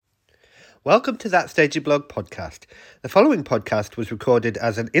Welcome to That Stagey Blog podcast. The following podcast was recorded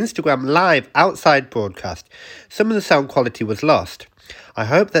as an Instagram live outside broadcast. Some of the sound quality was lost. I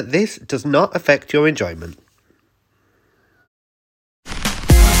hope that this does not affect your enjoyment.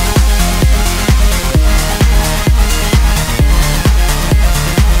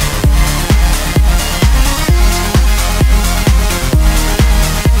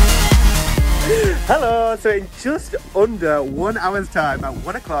 Hello, so in just under 1 hour's time, at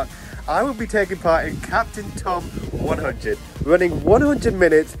 1 o'clock, I will be taking part in Captain Tom 100, running 100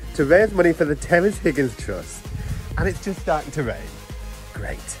 minutes to raise money for the Terence Higgins Trust. And it's just starting to rain.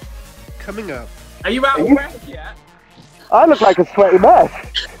 Great. Coming up. Are you out of breath yet? I look like a sweaty mess.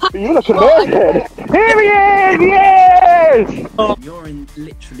 But you look amazing. Here he is! Yes! You're in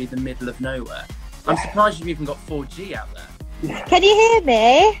literally the middle of nowhere. I'm surprised you've even got 4G out there. Can you hear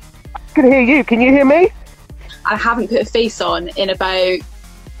me? I can hear you. Can you hear me? I haven't put a face on in about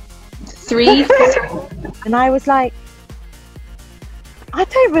 3 And I was like, I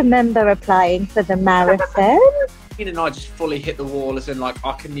don't remember applying for the marathon. Ian and I just fully hit the wall, as in, like,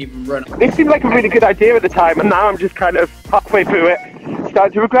 I couldn't even run. It seemed like a really good idea at the time, and now I'm just kind of halfway through it,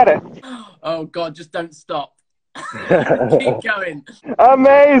 starting to regret it. Oh, God, just don't stop. Keep going.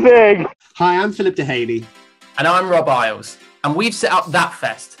 Amazing! Hi, I'm Philip DeHaley. And I'm Rob Isles. And we've set up That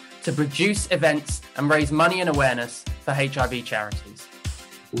Fest to produce events and raise money and awareness for HIV charities.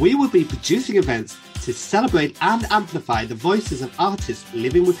 We will be producing events to celebrate and amplify the voices of artists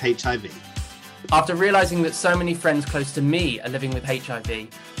living with HIV. After realising that so many friends close to me are living with HIV,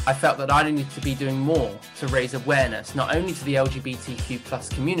 I felt that I needed to be doing more to raise awareness, not only to the LGBTQ plus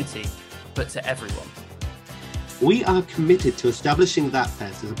community, but to everyone. We are committed to establishing That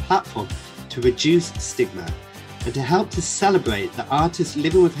Fest as a platform to reduce stigma and to help to celebrate the artists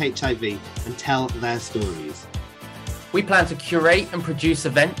living with HIV and tell their stories. We plan to curate and produce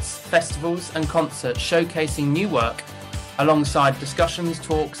events, festivals and concerts showcasing new work alongside discussions,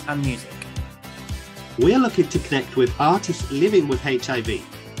 talks and music. We are looking to connect with artists living with HIV.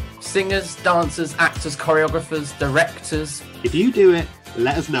 Singers, dancers, actors, choreographers, directors. If you do it,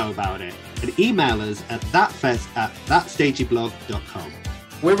 let us know about it and email us at thatfest@thatstageyblog.com.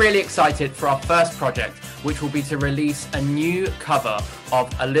 We're really excited for our first project, which will be to release a new cover of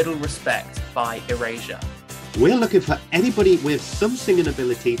A Little Respect by Erasure. We're looking for anybody with some singing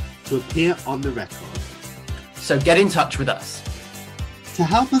ability to appear on the record. So get in touch with us. To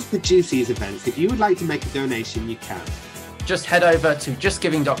help us produce these events, if you would like to make a donation, you can. Just head over to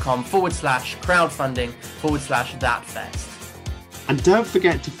justgiving.com/crowdfunding/thatfest. And don't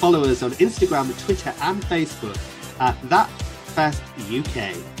forget to follow us on Instagram, Twitter and Facebook at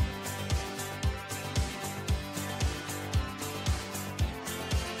ThatFestUK.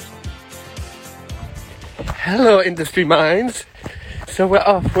 Hello, industry minds. So we're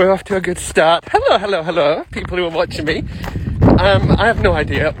off to a good start. Hello, people who are watching me. I have no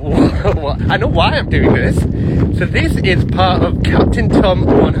idea I know why I'm doing this. So this is part of Captain Tom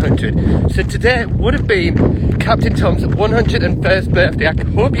 100. So today would have been Captain Tom's 101st birthday. I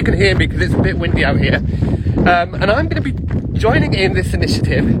hope you can hear me because it's a bit windy out here. And I'm going to be joining in this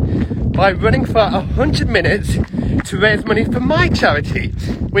initiative by running for 100 minutes to raise money for my charity,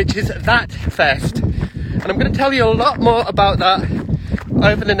 which is That Fest. And I'm going to tell you a lot more about that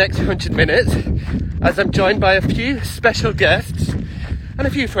over the next 100 minutes, as I'm joined by a few special guests and a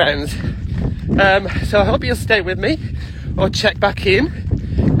few friends. So I hope you'll stay with me or check back in.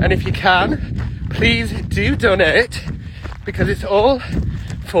 And if you can, please do donate, because it's all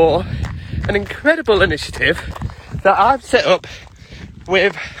for an incredible initiative that I've set up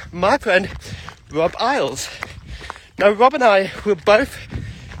with my friend Rob Isles. Now, Rob and I will both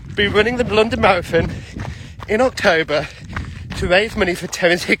be running the London Marathon in October to raise money for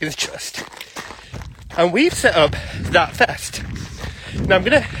Terence Higgins Trust. And we've set up That Fest. Now I'm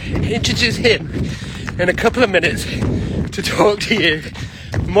going to introduce him in a couple of minutes to talk to you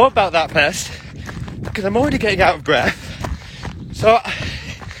more about That Fest, because I'm already getting out of breath. So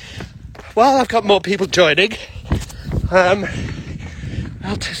while I've got more people joining, I'll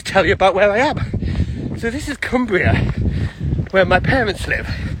just tell you about where I am. So this is Cumbria, where my parents live,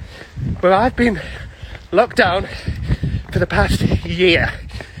 where I've been locked down for the past year.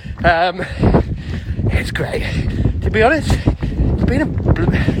 It's great. To be honest, it's been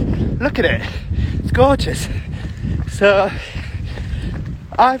look at it. It's gorgeous. So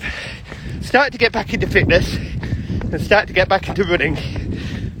I've started to get back into fitness and started to get back into running.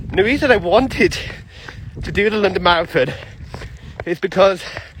 And the reason I wanted to do the London Marathon is because,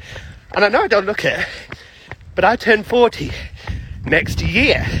 and I know I don't look it, but I turn 40 next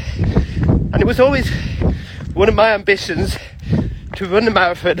year. And it was always one of my ambitions to run the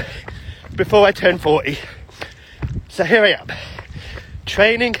marathon before I turn 40. So here I am,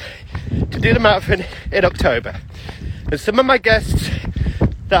 training to do the marathon in October. And some of my guests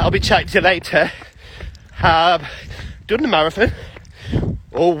that I'll be chatting to later have done the marathon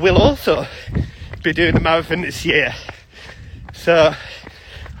or will also be doing the marathon this year. So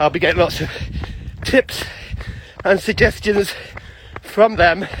I'll be getting lots of tips and suggestions from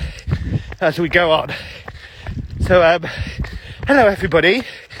them as we go on. So hello everybody.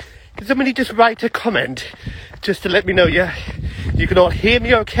 Can somebody just write a comment just to let me know you can all hear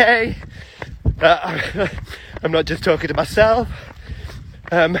me okay? I'm not just talking to myself.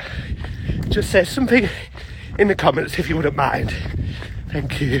 Just say something in the comments if you wouldn't mind.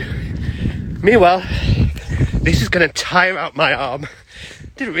 Thank you. Meanwhile, this is going to tire out my arm.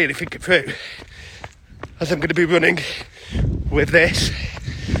 Didn't really think it through, as I'm going to be running with this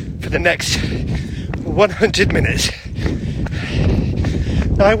for the next 100 minutes.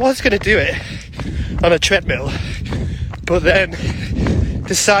 Now, I was going to do it on a treadmill, but then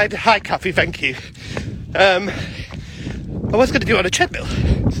decided, hi Kathy, thank you. I was going to do it on a treadmill,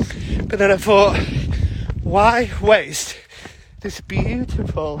 but then I thought, why waste this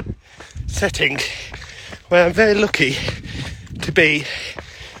beautiful setting where I'm very lucky to be?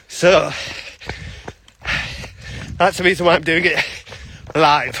 So that's the reason why I'm doing it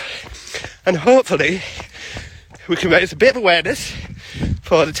live, and hopefully we can raise a bit of awareness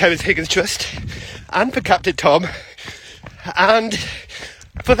for the Terence Higgins Trust and for Captain Tom and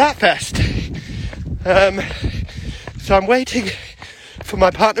for that fest. So I'm waiting for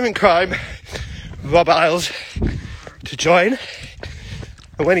my partner in crime, Rob Isles, to join,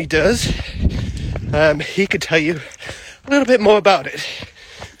 and when he does, he can tell you a little bit more about it.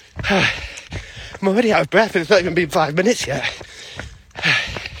 I'm already out of breath and it's not even been 5 minutes yet.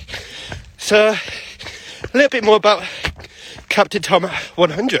 So, a little bit more about Captain Tom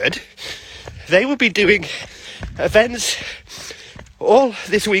 100. They will be doing events all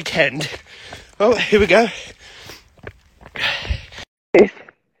this weekend. Oh, here we go. It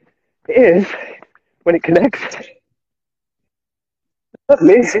is when it connects.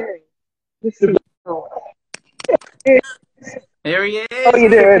 Lovely. Here he is. How are you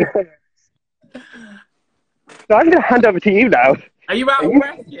doing? So I'm going to hand over to you now. Are you out of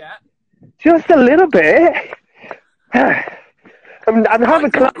breath yet? Just a little bit. I'm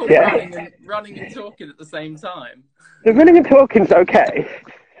having class yet. Running and talking at the same time. The running and talking's okay.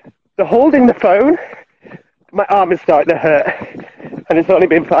 The holding the phone, my arm is starting to hurt, and it's only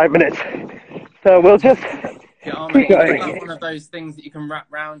been 5 minutes. So we'll just Your arm keep is going. like one of those things that you can wrap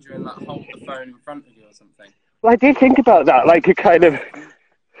round you and like hold the phone in front of you or something. Well, I did think about that, like a kind of,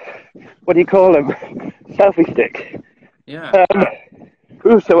 what do you call them? Selfie stick. Yeah.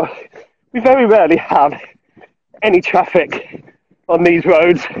 So we very rarely have any traffic on these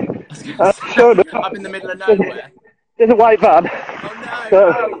roads. Sure enough, Up in the middle of nowhere. there's a white van. Oh no!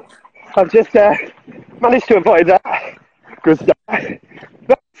 So I've just managed to avoid that. Good stuff.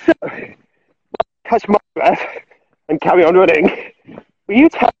 But, so, catch my breath and carry on running. Will you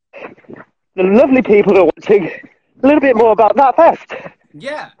tell the lovely people who are watching a little bit more about that fest?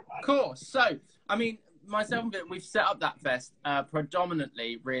 Yeah, of course. So, I mean, myself and Vic, we've set up that fest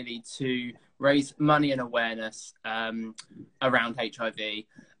predominantly really to raise money and awareness around HIV,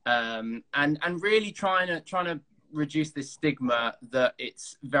 and really trying to reduce this stigma that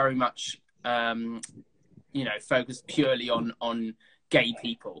it's very much focused purely on gay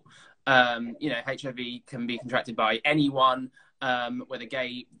people. HIV can be contracted by anyone, whether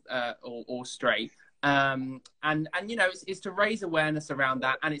gay or straight. And it's to raise awareness around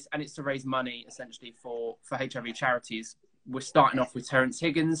that, and it's to raise money essentially for HIV charities. We're starting off with Terence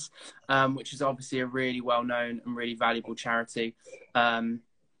Higgins, which is obviously a really well-known and really valuable charity.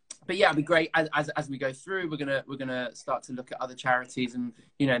 But yeah, it'd be great as we go through. We're gonna start to look at other charities, and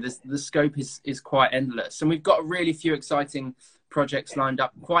the scope is quite endless. And we've got a really few exciting projects lined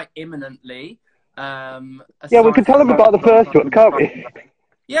up quite imminently. Yeah, we can tell them about the first one, can't we?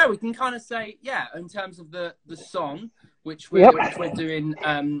 Yeah, we can kind of say, in terms of the song, which we're doing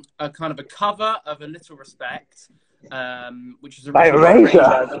a kind of a cover of A Little Respect, which is by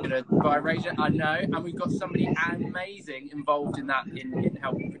Erasure. By Erasure, I know. And we've got somebody amazing involved in that, in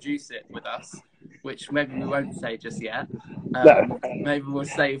helping produce it with us, which maybe we won't say just yet. No. Maybe we'll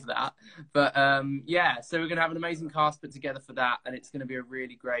save that. But so we're going to have an amazing cast put together for that, and it's going to be a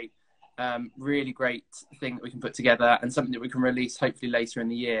really great thing that we can put together, and something that we can release hopefully later in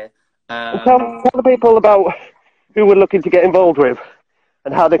the year. Tell the people about who we're looking to get involved with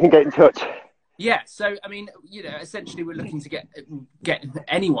and how they can get in touch. Yeah, so I mean, you know, essentially we're looking to get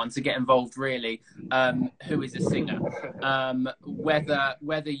anyone to get involved, really, who is a singer,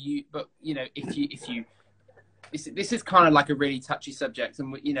 whether you, but you know, if you this is kind of like a really touchy subject,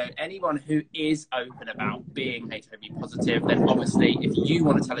 and you know, anyone who is open about being HIV positive, then obviously if you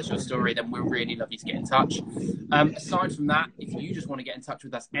want to tell us your story, then we'd really love you to get in touch. Aside from that, if you just want to get in touch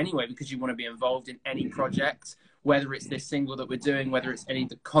with us anyway because you want to be involved in any project, whether it's this single that we're doing, whether it's any of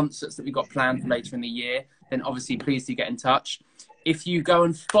the concerts that we've got planned for later in the year, then obviously please do get in touch. If you go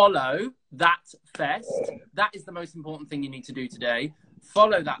and follow that fest, that is the most important thing you need to do today.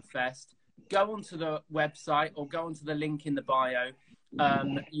 Follow that fest. Go onto the website or go onto the link in the bio.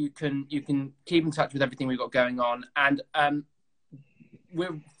 You can keep in touch with everything we've got going on. And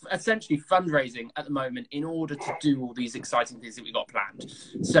we're essentially fundraising at the moment in order to do all these exciting things that we've got planned.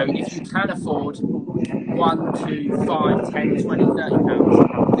 So if you can afford 1, 2, 5, 10, 20, 30 pounds,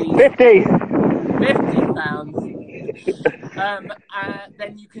 please, 50 pounds,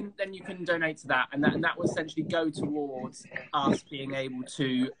 then you can donate to that, and that will essentially go towards us being able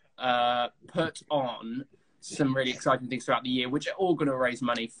to put on some really exciting things throughout the year, which are all going to raise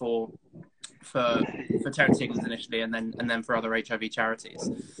money for Terence Higgins initially, and then for other HIV charities.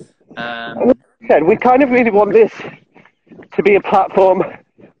 We kind of really want this to be a platform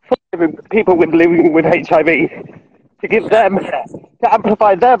for people living with HIV, to give them, to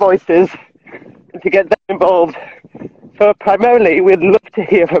amplify their voices, and to get them involved. So primarily, we'd love to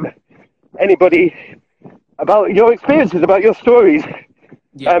hear from anybody about your experiences, about your stories.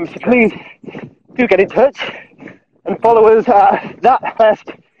 So please do get in touch and follow us at That Fest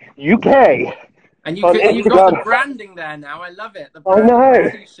UK. And you've got the branding there now. I love it. The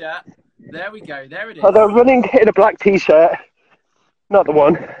brand T-shirt. There we go. There it is. They're running in a black T-shirt. Not the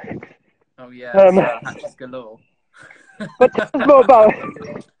one. Oh, yeah. Patches galore. But tell us more about...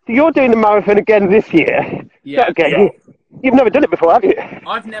 So you're doing the marathon again this year. Yeah. Okay. You've never done it before, have you?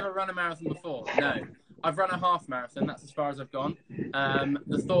 I've never run a marathon before, no. I've run a half marathon. That's as far as I've gone.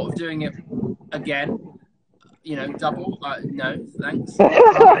 The thought of doing it again, you know, double, no, thanks. Okay,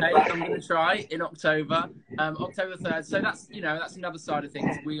 I'm going to try in October, October 3rd. So that's, you know, that's another side of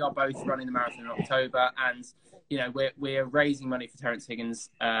things. We are both running the marathon in October, and, you know, we're raising money for Terence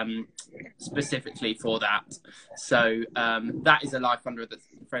Higgins specifically for that. So that is a life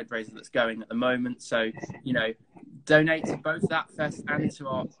fundraiser that's going at the moment. So, you know, donate to both that fest and to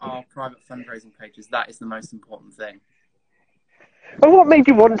our private fundraising pages. That is the most important thing. And what made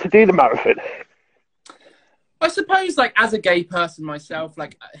you want to do the marathon? I suppose, like, as a gay person myself,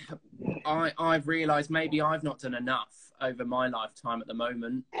 like, I've realised maybe I've not done enough over my lifetime at the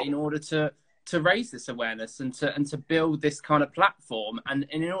moment in order to raise this awareness and to build this kind of platform, and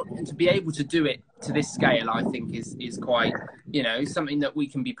to be able to do it to this scale, I think is quite, you know, something that we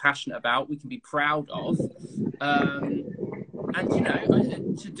can be passionate about, we can be proud of, and you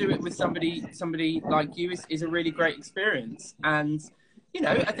know, to do it with somebody like you is a really great experience. And you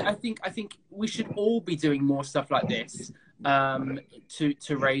know, I think we should all be doing more stuff like this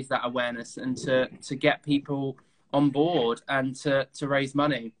to raise that awareness and to get people on board and to raise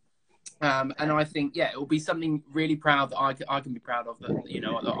money. And I think, yeah, it will be something really proud that I can be proud of, that, you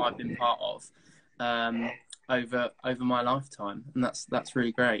know, that I've been part of over my lifetime, and that's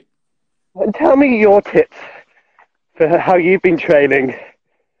really great. And tell me your tips for how you've been training.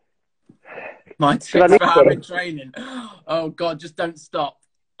 My tips for how I've been training. Oh God, just don't stop.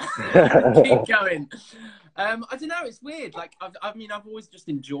 Keep going. I don't know. It's weird. Like I've always just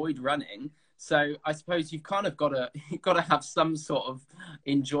enjoyed running. So I suppose you've kind of got to have some sort of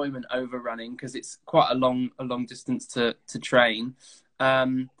enjoyment over running, because it's quite a long distance to train.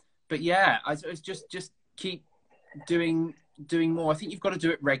 But yeah, I suppose just keep doing more. I think you've got to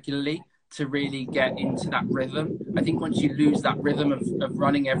do it regularly to really get into that rhythm. I think once you lose that rhythm of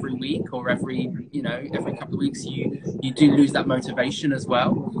running every week or every couple of weeks, you do lose that motivation as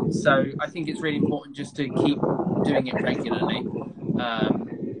well. So I think it's really important just to keep doing it regularly.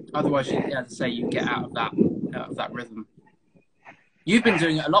 Otherwise, as I say, you get out of that rhythm. You've been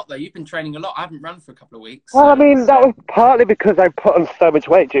doing it a lot, though. You've been training a lot. I haven't run for a couple of weeks. Well, I mean, that was partly because I put on so much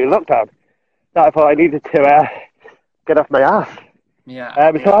weight during lockdown that I thought I needed to get off my ass. Yeah.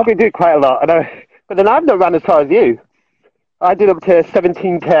 So I've been doing quite a lot. But then I've not run as far as you. I did up to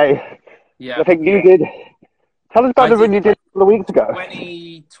 17K. Yeah. I think you did. Tell us about the run you did a couple of weeks ago.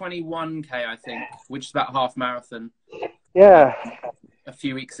 21K, I think, which is about half marathon. Yeah. A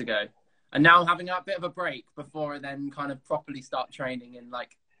few weeks ago. And now I'm having a bit of a break before I then kind of properly start training in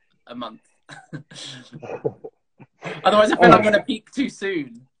like a month. Otherwise, I feel I'm going to peak too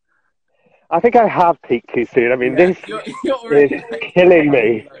soon. I think I have peaked too soon. I mean, this you're already, is killing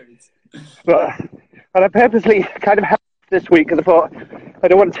me. But and I purposely kind of had this week because I thought I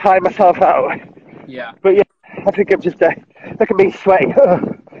don't want to tie myself out. Yeah. But yeah, I think I'm just look at me sweating.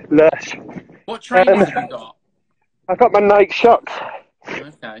 Lush. What trainers have you got? I've got my Nike Shox.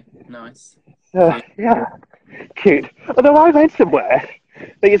 Okay, nice. Yeah, cute. Although I read somewhere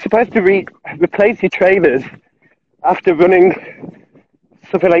that you're supposed to replace your trainers after running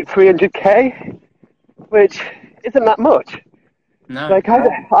something like 300k, which isn't that much. No. Like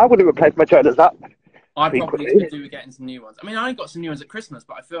I wouldn't replace my trainers that I probably frequently. could do with getting some new ones. I mean, I only got some new ones at Christmas,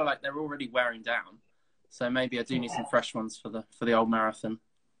 but I feel like they're already wearing down. So maybe I do need some fresh ones for the old marathon.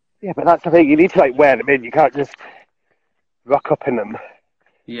 Yeah, but that's the thing. You need to like wear them in. You can't just rock up in them.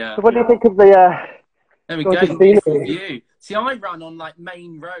 Yeah. So what do you think of the? There we go. Beautiful view. See, I run on like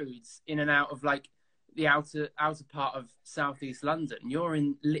main roads in and out of like the outer part of southeast London. You're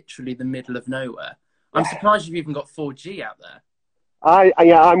in literally the middle of nowhere. I'm surprised you've even got 4G out there.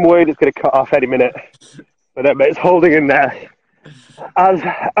 I'm worried it's going to cut off any minute, but it's holding in there. As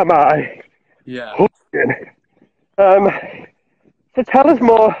am I. Yeah. So tell us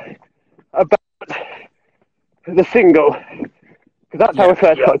more about the single, because that's our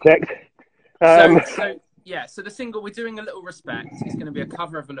first project. So the single, we're doing A Little Respect. It's going to be a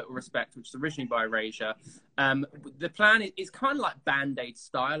cover of A Little Respect, which is originally by Erasure. The plan is kind of like Band-Aid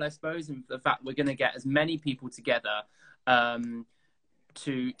style, I suppose, in the fact we're going to get as many people together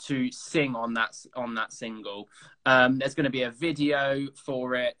to sing on that single. There's going to be a video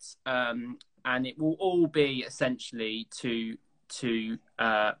for it, and it will all be essentially to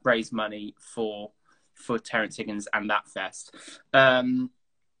raise money for Terence Higgins and that fest. And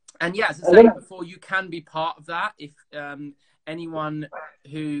yeah, as I said before, you can be part of that if anyone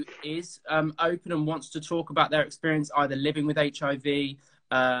who is open and wants to talk about their experience either living with HIV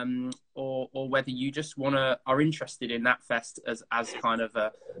or whether you just are interested in that fest as kind of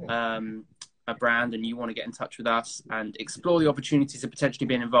a brand, and you want to get in touch with us and explore the opportunities of potentially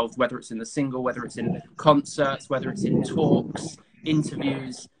being involved, whether it's in the single, whether it's in concerts, whether it's in talks,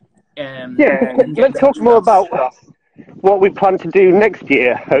 interviews. Let's talk more about what we plan to do next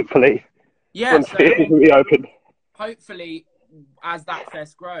year, hopefully. Yeah, once it reopened. Hopefully, as that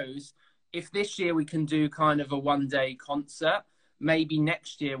fest grows, if this year we can do kind of a one-day concert, maybe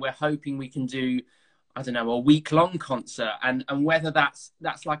next year we're hoping we can do, I don't know, a week-long concert, and whether that's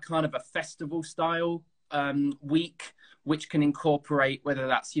like kind of a festival style week, which can incorporate whether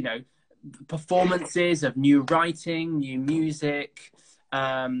that's, you know, performances of new writing, new music,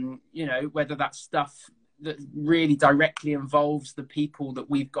 you know, whether that's stuff that really directly involves the people that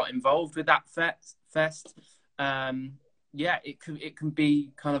we've got involved with that fest. Yeah, it can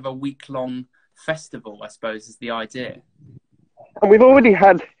be kind of a week-long festival, I suppose, is the idea. And we've already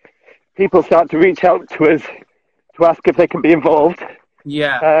had people start to reach out to us to ask if they can be involved.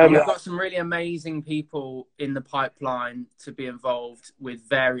 Yeah, and we've got some really amazing people in the pipeline to be involved with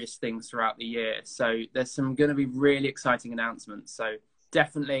various things throughout the year. So there's going to be really exciting announcements. So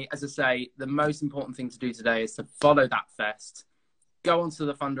definitely, as I say, the most important thing to do today is to follow that fest. Go onto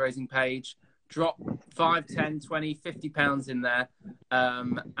the fundraising page, drop 5, 10, 20, 50 pounds in there,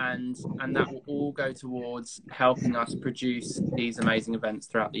 and that will all go towards helping us produce these amazing events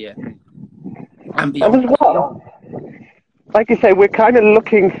throughout the year. And beyond. And as well, like you say, we're kind of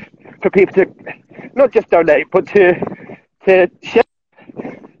looking for people to not just donate, but to share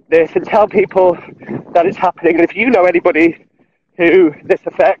this and tell people that it's happening. And if you know anybody who this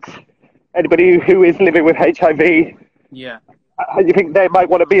affects, anybody who is living with HIV, and you think they might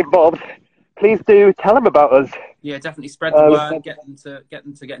want to be involved, please do tell them about us. Yeah, definitely spread the word. Get them to get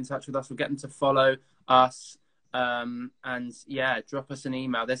in touch with us. We'll get them to follow us, and yeah, drop us an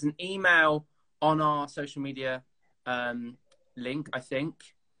email. There's an email on our social media link, I think.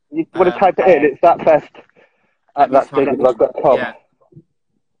 You want to type it in? It's thatfest@thatstageyblog.com. Yeah,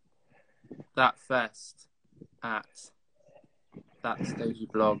 thatfest at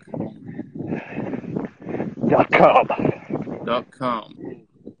thatstageyblog.com.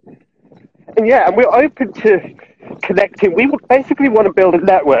 And yeah, and we're open to connecting. We would basically want to build a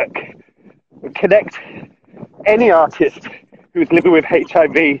network and connect any artist who's living with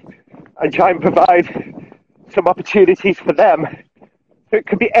HIV and try and provide some opportunities for them. So it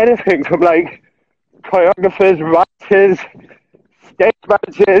could be anything from like choreographers, writers, stage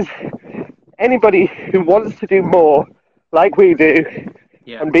managers, anybody who wants to do more like we do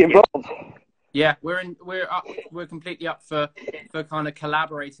and be involved. Yeah, we're completely up for kind of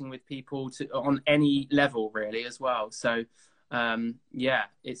collaborating with people on any level really as well. So yeah,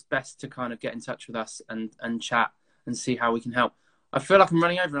 it's best to kind of get in touch with us and chat and see how we can help. I feel like I'm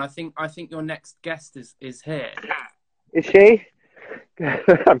running over, and I think your next guest is here. Is she?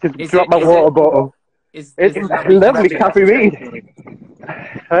 I've just Is dropped it- my is water it- bottle. Is It's the lovely Kathy Reed.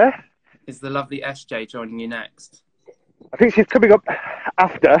 Huh? Is the lovely SJ joining you next? I think she's coming up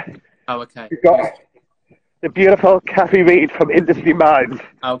after. Oh, okay. We've got the beautiful Kathy Reed from Industry Minds.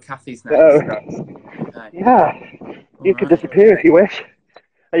 Oh, Kathy's next. So, Okay. yeah, you can Alright. disappear if you wish.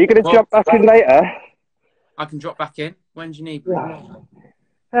 Are you going to Well- jump back in later? I can drop back in. When do you need me?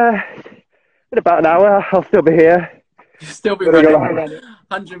 In about an hour, I'll still be here. You'll still be Gonna go running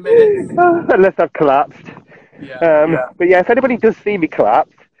 100 minutes. Unless I've collapsed. Yeah. But yeah, if anybody does see me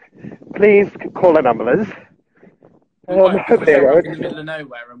collapse, please call an ambulance. We won't, because Hopefully we're I stuck in the won't. middle of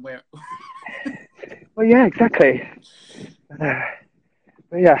nowhere and we're... Well, yeah, exactly.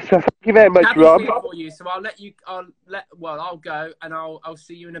 But yeah, so thank you very much, Happy Rob. for you, so I'll go and I'll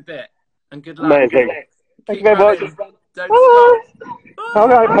see you in a bit. And good luck. Amazing. Thank you Keep very much. running. Don't Bye. stop. All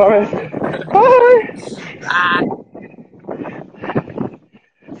right, Forrest. Bye. Ah.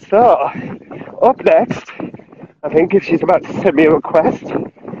 So, up next, I think if she's about to send me a request,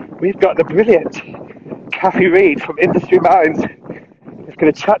 we've got the brilliant Kathy Reed from Industry Minds who's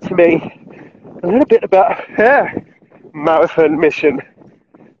going to chat to me a little bit about her marathon mission.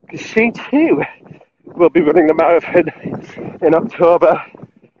 Because she too will be running the marathon in October.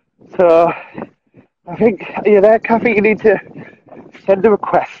 So, I think, are you there, Kathy? You need to send a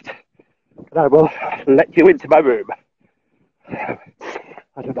request and I will let you into my room. I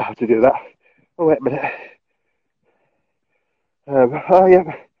don't know how to do that. Oh, wait a minute. Oh,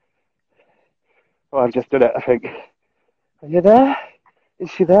 yeah. Oh, I've just done it, I think. Are you there? Is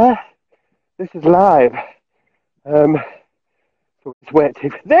she there? This is live. So it's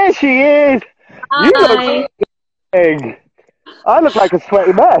waiting. There she is! You Hi. look amazing. I look like a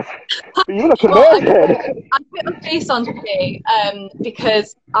sweaty mess. But you look amazing. I put my face on today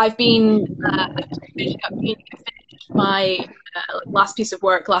because I've been finished my last piece of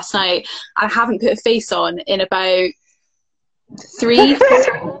work last night. I haven't put a face on in about 3 years.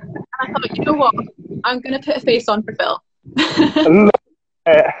 And I thought, you know what? I'm going to put a face on for Phil. And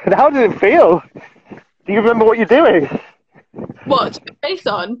how does it feel? Do you remember what you're doing? What? To put a face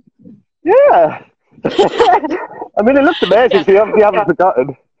on? Yeah. I mean, it looks amazing, so you obviously haven't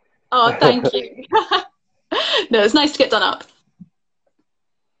forgotten. Oh, thank you. No, it's nice to get done up.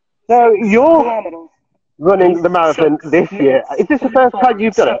 So you're running the marathon this year. Is this the first time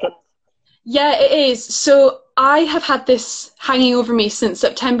you've done it? Yeah, it is. So I have had this hanging over me since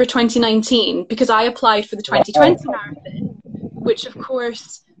September 2019 because I applied for the 2020 marathon, which of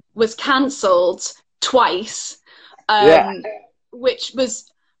course was cancelled twice, which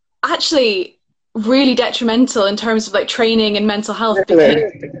was actually really detrimental in terms of like training and mental health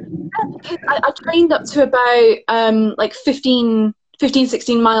because I trained up to about like 15,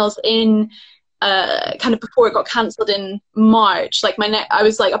 16 miles in kind of before it got cancelled in March. Like I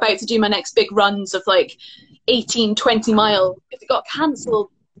was like about to do my next big runs of like 18, 20 miles. It got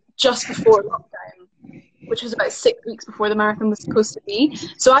cancelled just before lockdown, which was about 6 weeks before the marathon was supposed to be.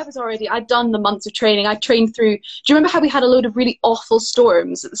 So I'd done the months of training. I trained through, do you remember how we had a load of really awful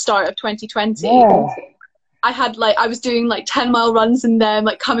storms at the start of 2020? Yeah. I was doing like 10-mile runs in them,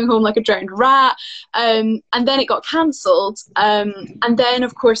 like coming home like a drowned rat. And then it got cancelled. And then,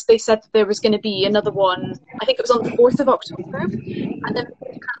 of course, they said that there was going to be another one. I think it was on the 4th of October. And then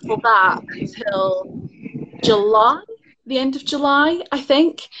they cancelled that until July, the end of July, I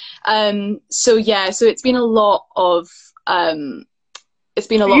think. So it's been a lot of... You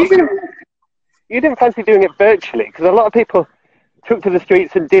didn't fancy doing it virtually, because a lot of people took to the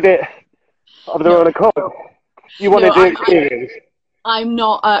streets and did it of their own accord. You want to do experience. I'm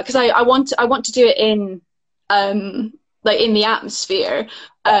not, because I want to do it in like in the atmosphere,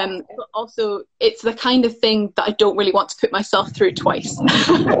 but also it's the kind of thing that I don't really want to put myself through twice.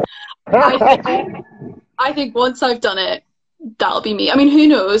 I think once I've done it, that'll be me. I mean, who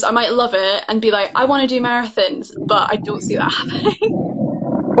knows? I might love it and be like, I want to do marathons, but I don't see that happening.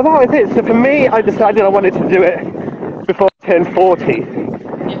 Well, that was it. So for me, I decided I wanted to do it before I turned 40,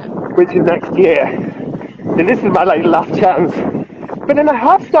 which is next year. And this is my last chance. But then I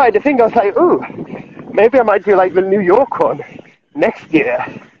have started to think, I was like, ooh, maybe I might do like the New York one next year.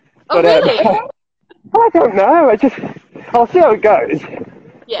 Oh, But really? I don't know. I'll see how it goes.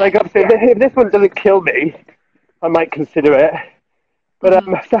 Yeah. Like obviously, if this one doesn't kill me, I might consider it. But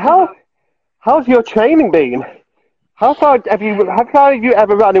so how's your training been? How far have you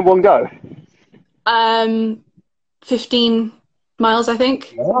ever run in one go? 15 miles, I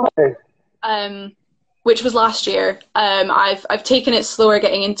think. Nice. which was last year. I've taken it slower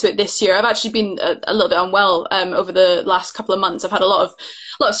getting into it this year. I've actually been a little bit unwell over the last couple of months. I've had a lot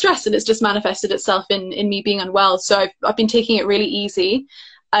of stress, and it's just manifested itself in me being unwell. So I've been taking it really easy.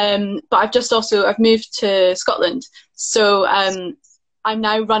 But I've moved to Scotland, so I'm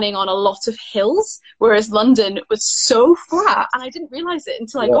now running on a lot of hills, whereas London was so flat, and I didn't realise it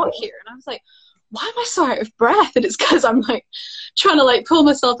until I got here, and I was like, why am I so out of breath? And it's because I'm like trying to like pull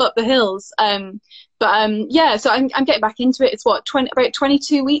myself up the hills. Yeah, so I'm getting back into it. It's about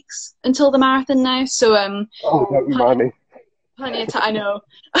 22 weeks until the marathon now. So don't remind me. Plenty of time, I know.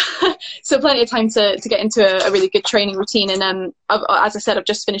 So plenty of time to get into a really good training routine. And as I said, I've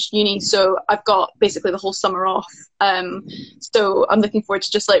just finished uni, so I've got basically the whole summer off. So I'm looking forward to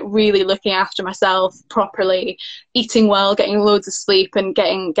just like really looking after myself properly, eating well, getting loads of sleep, and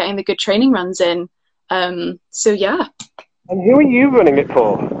getting the good training runs in. So yeah. And who are you running it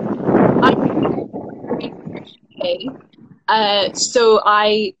for?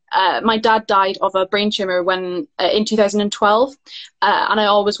 My dad died of a brain tumor in 2012, and I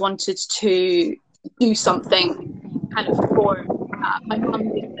always wanted to do something kind of for my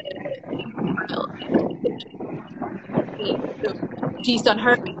mum. So she's done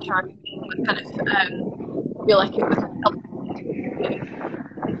her charity, kind of feel like it was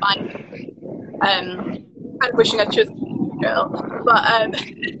kind of wishing I'd chosen a girl, but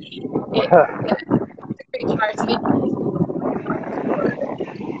it's a great charity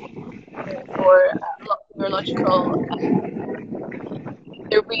for a lot of neurological.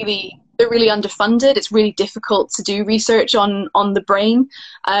 They're really underfunded. It's really difficult to do research on the brain.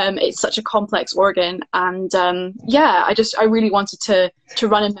 It's such a complex organ, and I really wanted to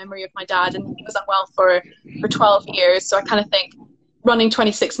run in memory of my dad, and he was unwell for 12 years. So I kind of think running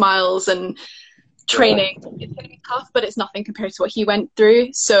 26 miles and training, it's going to be tough, but it's nothing compared to what he went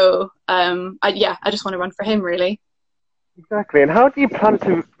through. So I just want to run for him, really. Exactly. And how do you plan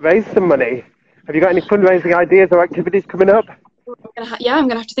to raise some money? Have you got any fundraising ideas or activities coming up? I'm going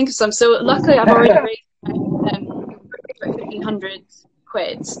to have to think of some. So luckily I've already raised about 1,500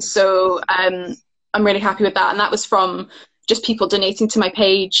 quid. So I'm really happy with that. And that was from just people donating to my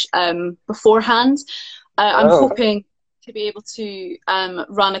page beforehand. I'm hoping to be able to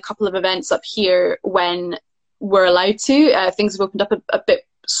run a couple of events up here when we're allowed to. Things have opened up a bit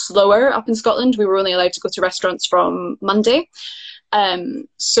slower up in Scotland. We were only allowed to go to restaurants from Monday.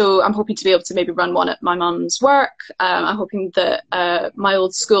 So I'm hoping to be able to maybe run one at my mum's work. I'm hoping that my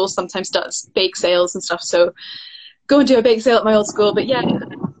old school sometimes does bake sales and stuff, so go and do a bake sale at my old school. But yeah,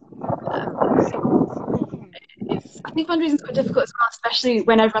 I think fundraising is quite difficult as well, especially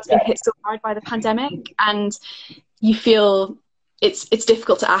when everyone's been hit so hard by the pandemic, and you feel it's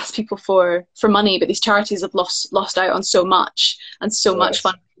difficult to ask people for money, but these charities have lost out on so much and so much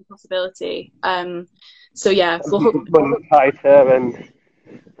fundraising possibility. So yeah, we'll hope. Tighter and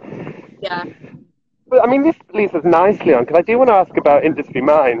yeah. But I mean, this leads us nicely on, because I do want to ask about Industry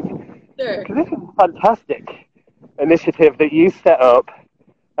Minds. Sure. Because this is a fantastic initiative that you set up.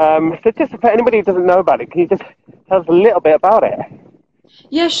 So just for anybody who doesn't know about it, can you just tell us a little bit about it?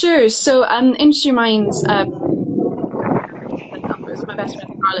 Yeah, sure. So Industry Minds, it was my best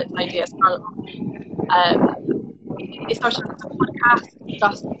friend Scarlett's idea. Scarlett, it started as a podcast,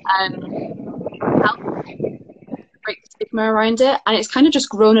 just help break the stigma around it, and it's kind of just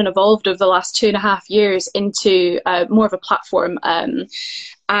grown and evolved over the last 2.5 years into more of a platform and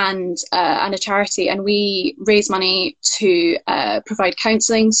a charity. And we raise money to provide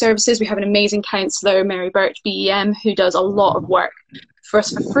counselling services. We have an amazing counsellor, Mary Birch, BEM, who does a lot of work for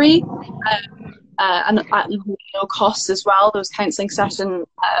us for free and at no cost as well. Those counselling sessions,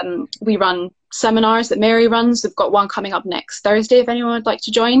 we run seminars that Mary runs. We've got one coming up next Thursday if anyone would like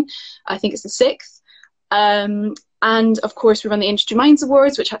to join. I think it's the 6th. And of course we run the Industry Minds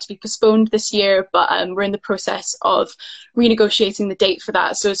Awards, which had to be postponed this year, but we're in the process of renegotiating the date for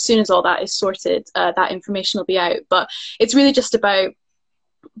that. So as soon as all that is sorted, that information will be out. But it's really just about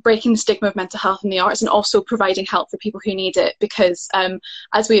breaking the stigma of mental health in the arts, and also providing help for people who need it, because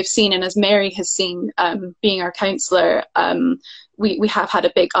as we have seen, and as Mary has seen, being our counsellor, we have had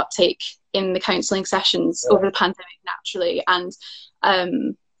a big uptake in the counselling sessions over the pandemic naturally, and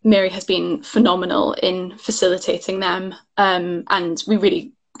Mary has been phenomenal in facilitating them, and we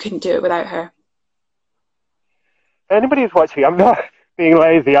really couldn't do it without her. Anybody who's watching, I'm not being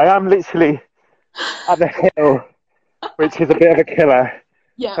lazy. I am literally at the hill, which is a bit of a killer.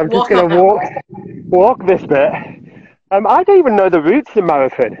 Yeah, I'm just going to walk this bit. I don't even know the routes in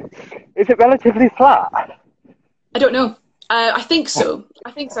marathon. Is it relatively flat? I don't know. I think so.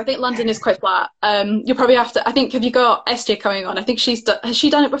 I think London is quite flat. You'll probably have to. Have you got SJ coming on? I think has she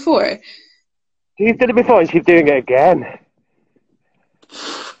done it before? She's done it before and she's doing it again.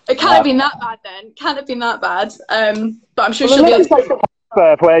 It can't have been that bad then. Can't have been that bad. But I'm sure Well, she'll be able it's like to.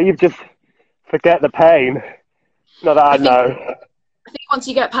 birth where you just forget the pain. Not that I know. I think once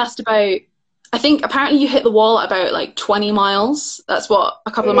you get past about, I think apparently you hit the wall at about like 20 miles. That's what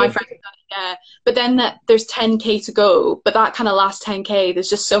a couple of my friends have done. Yeah. But then there's 10K to go. But that kind of last 10K, there's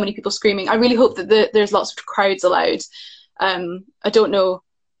just so many people screaming. I really hope that there's lots of crowds allowed. I don't know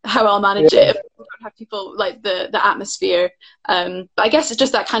how I'll manage it if we don't have people like the atmosphere. But I guess it's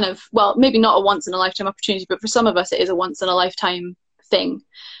just that kind of, well, maybe not a once in a lifetime opportunity, but for some of us it is a once in a lifetime thing.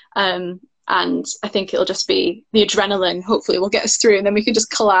 And I think it'll just be the adrenaline, hopefully will get us through, and then we can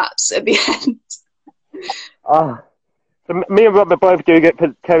just collapse at the end. So me and Rob are both doing it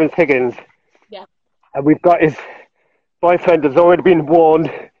for Terence Higgins. Yeah. And we've got his boyfriend has already been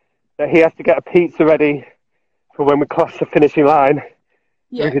warned that he has to get a pizza ready for when we cross the finishing line.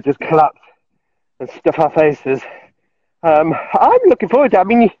 Yeah. We could just collapse and stuff our faces. I'm looking forward to it. I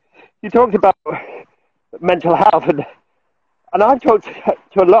mean, you talked about mental health, and I've talked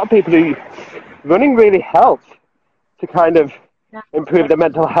to a lot of people who running really helps to kind of improve their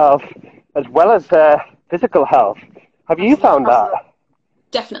mental health as well as their physical health. Have you found that?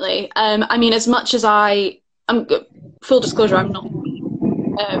 Definitely. I mean, as much as I'm full disclosure, I'm not.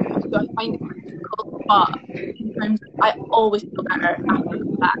 So I find it difficult, but in terms of, I always feel better after I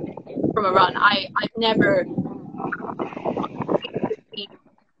come back from a run. I've never been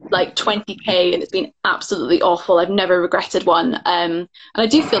like 20K and it's been absolutely awful. I've never regretted one. And I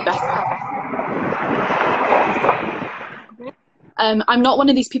do feel better. I'm not one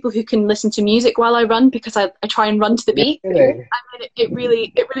of these people who can listen to music while I run because I try and run to the beat. Really? And it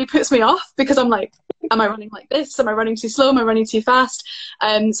really puts me off because I'm like, am I running like this? Am I running too slow? Am I running too fast?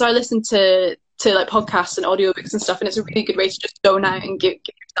 So I listen to like podcasts and audiobooks and stuff, and it's a really good way to just zone out and give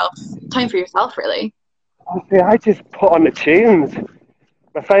yourself time for yourself, really. See, I just put on the tunes.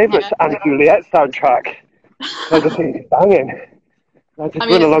 My favourite's Anne Juliet soundtrack. I just think it's banging. I just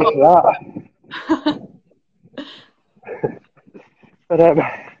run along to that. But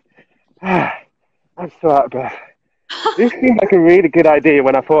I'm so out of breath. This seemed like a really good idea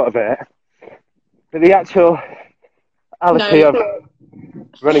when I thought of it. But the actual reality of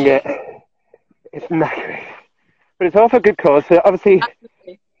running it, it's knackering. But it's all for a good cause. So obviously,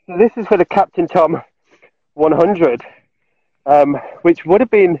 this is for the Captain Tom 100, which would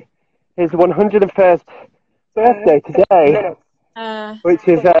have been his 101st birthday today, which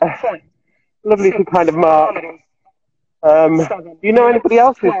is lovely to kind of mark. Do you know anybody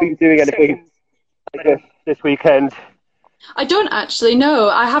else who's been doing anything like this weekend? I don't actually know.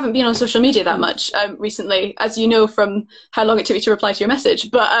 I haven't been on social media that much recently, as you know from how long it took me to reply to your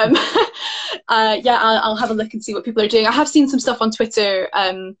message. But I'll have a look and see what people are doing. I have seen some stuff on Twitter,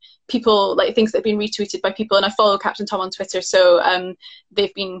 people like things that have been retweeted by people, and I follow Captain Tom on Twitter. So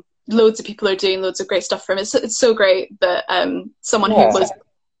they've been loads of people are doing loads of great stuff for him. It's so great that someone who was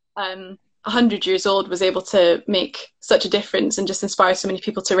 100 years old was able to make such a difference and just inspire so many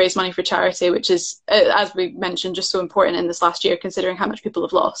people to raise money for charity, which is, as we mentioned, just so important in this last year, considering how much people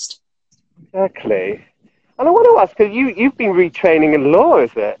have lost. Exactly. And I want to ask, because you've been retraining in law,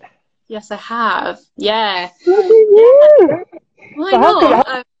 is it? Yes, I have. Yeah. Well, I know. How did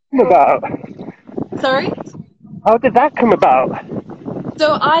that come about? Sorry? How did that come about?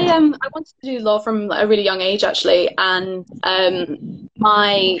 So I wanted to do law from a really young age, actually, and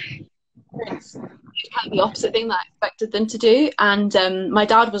my parents did kind of the opposite thing that I expected them to do. And my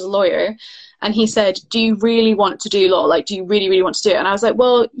dad was a lawyer, and he said, "Do you really want to do law? Like, do you really, really want to do it?" And I was like,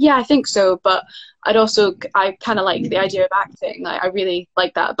 "Well, yeah, I think so, but I kind of like the idea of acting. Like, I really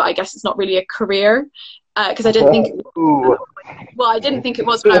like that, but I guess it's not really a career because I didn't think it was. Well, I didn't think it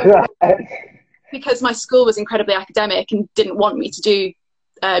was when I was, because my school was incredibly academic and didn't want me to do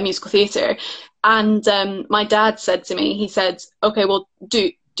musical theatre. And my dad said to me, he said, "Okay, well,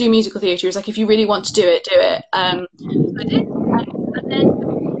 do musical theatre." He was like, "If you really want to do it, do it." So I did. And then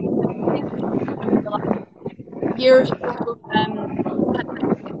the year or so, I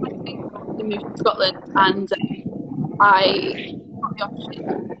moved to Scotland, and I got the opportunity.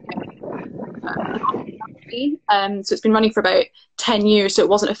 So it's been running for about 10 years, so it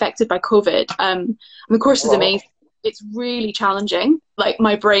wasn't affected by COVID. And the course is amazing. It's really challenging. Like,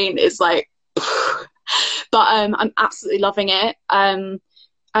 my brain is like, but I'm absolutely loving it.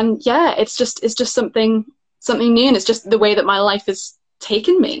 And yeah, it's just something new, and it's just the way that my life has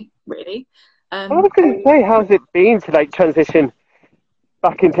taken me, really. I was going to say, how's it been to like transition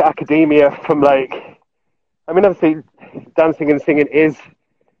back into academia from like, I mean, obviously dancing and singing is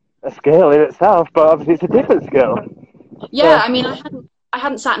a skill in itself, but obviously it's a different skill. Yeah, I mean, I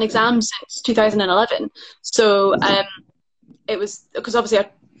hadn't sat in exams since 2011. So it was, because obviously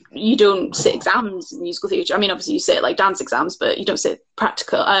you don't sit exams in musical theatre. I mean, obviously you sit like dance exams, but you don't sit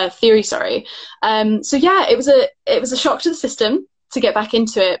practical theory. Sorry. So yeah, it was a shock to the system to get back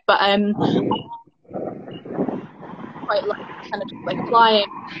into it, but quite like kind of like applying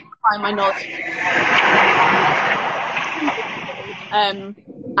my knowledge.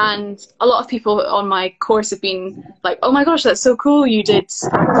 And a lot of people on my course have been like, "Oh my gosh, that's so cool! You did." That's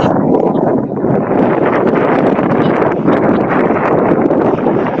fine.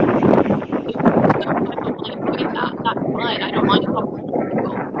 I don't mind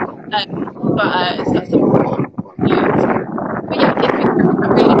but that's important. But yeah,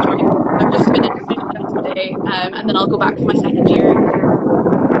 I'm really enjoying it. I've just finished today, and then I'll go back for my second year.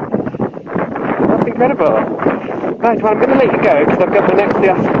 That's incredible. Right, well, I'm going to let you go because I've got the next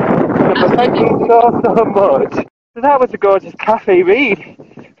lesson. But thank you so much. So that was a gorgeous Cathy Reid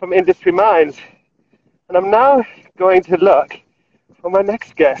from Industry Minds. And I'm now going to look for my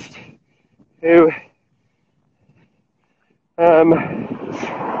next guest, who,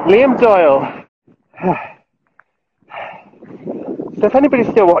 Liam Doyle. So if anybody's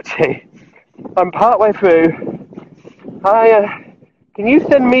still watching, I'm partway through. Can you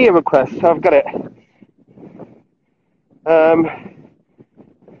send me a request? So I've got it.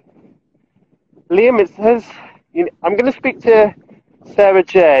 Liam, it says, I'm going to speak to Sarah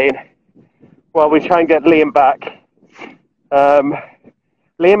Jane while we try and get Liam back.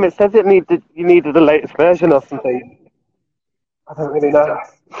 Liam, it says you needed the latest version or something. I don't really know.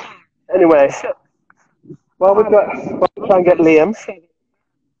 Anyway, while we try and get Liam,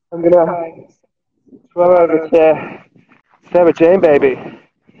 I'm going to throw over to Sarah Jane, baby,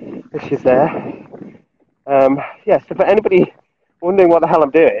 if she's there. Yes, so for anybody wondering what the hell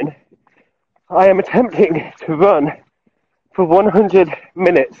I'm doing, I am attempting to run for 100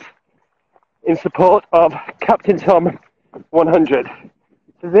 minutes in support of Captain Tom 100.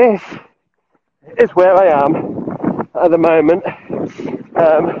 So this is where I am at the moment.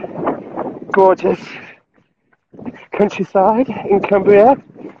 Gorgeous countryside in Cumbria.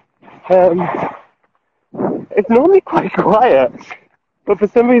 It's normally quite quiet, but for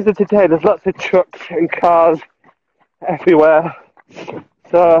some reason today there's lots of trucks and cars everywhere.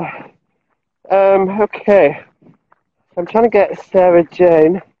 So, okay. I'm trying to get Sarah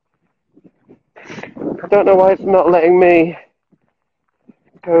Jane. I don't know why it's not letting me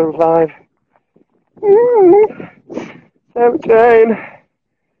go live. Sarah Jane.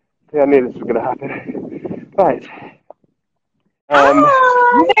 Yeah, I knew this was going to happen. Right.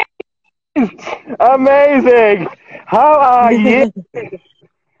 Amazing! How are you?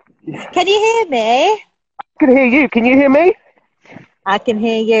 Can you hear me? I can hear you. Can you hear me? I can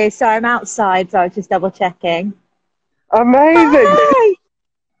hear you. Sorry, I'm outside, so I was just double checking. Amazing! Hi!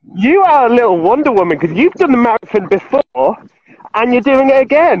 You are a little Wonder Woman because you've done the marathon before and you're doing it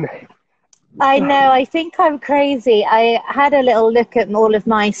again. I know, I think I'm crazy. I had a little look at all of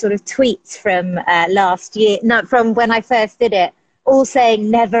my sort of tweets from last year, no, from when I first did it, all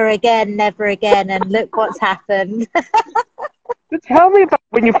saying never again, and look what's happened. So tell me about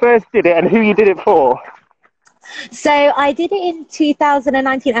when you first did it and who you did it for. So I did it in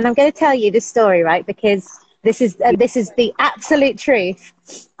 2019, and I'm going to tell you this story, right? Because this is the absolute truth.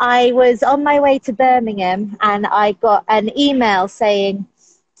 I was on my way to Birmingham, and I got an email saying,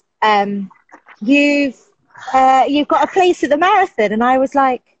 "You've got a place at the marathon," and I was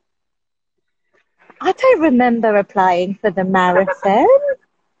like, "I don't remember applying for the marathon."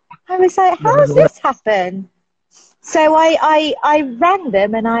 I was like, "How has this happened?" So I rang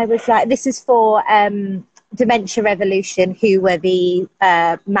them, and I was like, "This is for Dementia Revolution, who were the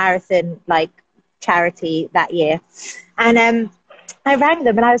marathon charity that year." And I rang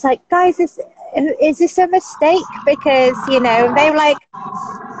them, and I was like, "Guys, is this a mistake?" Because they were like,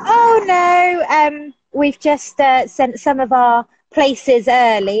 "Oh no, we've just sent some of our places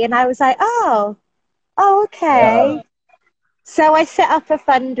early," and I was like, "Oh, okay." Yeah. So I set up a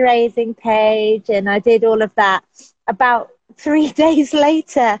fundraising page, and I did all of that. About 3 days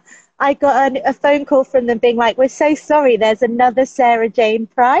later, I got a phone call from them being like, "We're so sorry, there's another Sarah Jane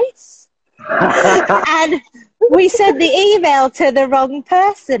Price." And we sent the email to the wrong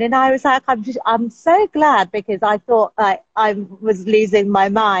person, and I was like, I'm so glad, because I thought I was losing my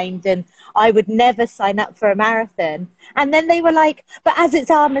mind and I would never sign up for a marathon. And then they were like, "But as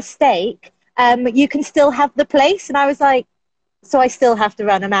it's our mistake, you can still have the place." And I was like, "So I still have to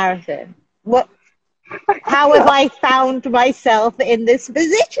run a marathon? What? How have I found myself in this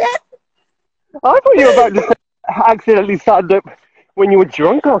position?" I thought you were about to accidentally signed up when you were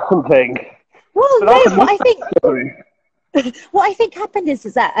drunk or something. Well, no, I think What I think happened is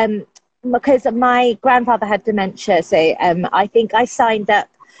that because my grandfather had dementia, so I think I signed up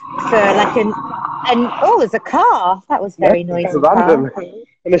for like oh, there's a car. That was very noisy. Random. Car.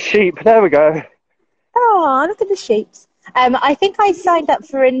 And a sheep. There we go. Oh, look at the sheeps. I think I signed up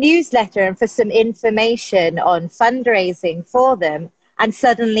for a newsletter and for some information on fundraising for them, and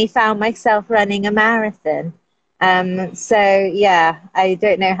suddenly found myself running a marathon. So yeah, I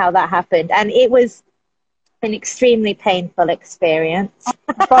don't know how that happened, and it was an extremely painful experience.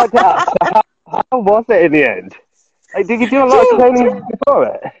 But, how was it in the end? Like, did you do a lot of training before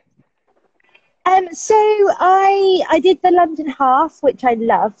it? So I did the London Half, which I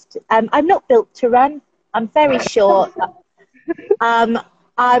loved. I'm not built to run. I'm very short. I'm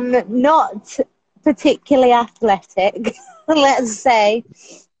not particularly athletic, let's say.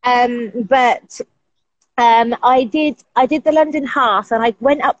 But I did the London Half, and I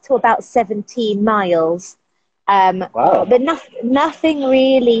went up to about 17 miles. Wow. But nothing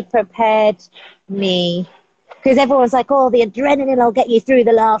really prepared me, because everyone was like, oh, the adrenaline will get you through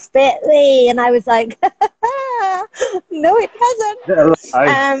the last bit. And I was like, no, it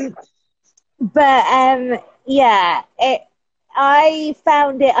hasn't. Yeah, I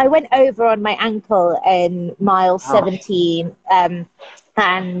found it, I went over on my ankle in mile 17, and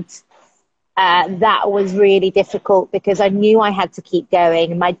that was really difficult because I knew I had to keep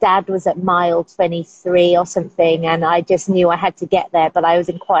going. My dad was at mile 23 or something, and I just knew I had to get there, but I was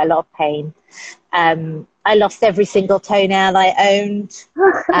in quite a lot of pain. I lost every single toenail I owned.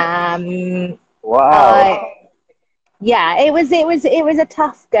 Wow. Yeah, it was a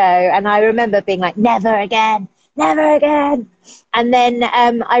tough go, and I remember being like, never again. And then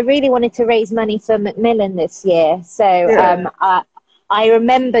I really wanted to raise money for Macmillan this year, so I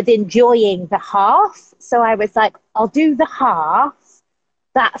remembered enjoying the half, so I was like, I'll do the half,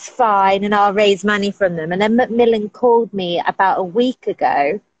 that's fine, and I'll raise money from them. And then Macmillan called me about a week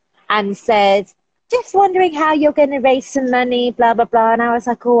ago and said, just wondering how you're going to raise some money, blah, blah, blah. And I was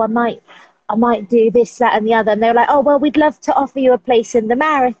like, oh, I might do this, that, and the other. And they were like, oh, well, we'd love to offer you a place in the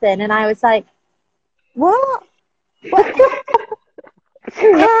marathon. And I was like, what?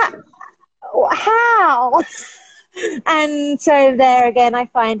 How? And so there again, I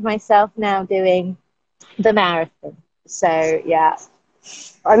find myself now doing the marathon. So, yeah.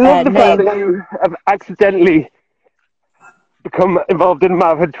 I love the fact that you have accidentally become involved in a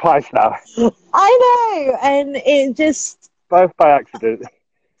marathon twice now. I know, and it just... Both by accident.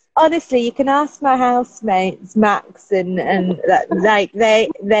 Honestly, you can ask my housemates, Max, and like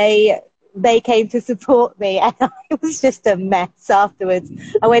they came to support me, and it was just a mess afterwards.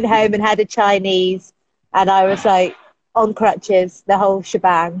 I went home and had a Chinese, and I was like on crutches, the whole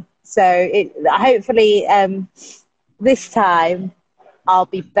shebang. So hopefully this time I'll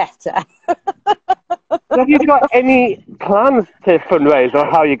be better. Have you got any plans to fundraise, or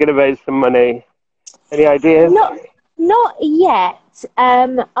how you're going to raise some money? Any ideas? Not yet.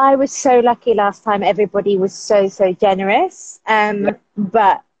 I was so lucky last time. Everybody was so generous.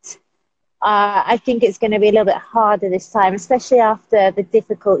 But I think it's going to be a little bit harder this time, especially after the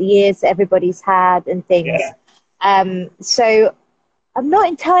difficult years everybody's had and things. Yeah. So I'm not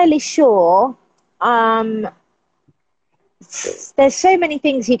entirely sure. There's so many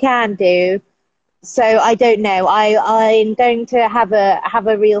things you can do. So I don't know. I'm going to have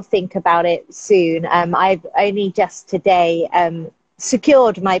a real think about it soon. I've only just today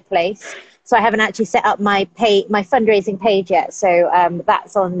secured my place, so I haven't actually set up my fundraising page yet. So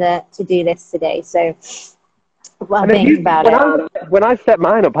that's on the to-do list today. So I'll think about it. When I set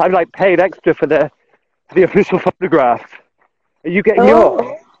mine up, I paid extra for the official photograph. Are you getting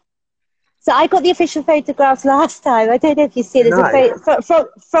yours? So I got the official photographs last time. I don't know if you see this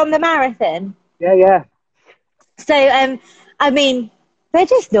from the marathon. Yeah. So, I mean, they're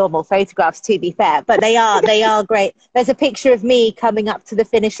just normal photographs, to be fair, but they are great. There's a picture of me coming up to the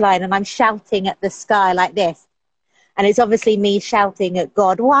finish line, and I'm shouting at the sky like this. And it's obviously me shouting at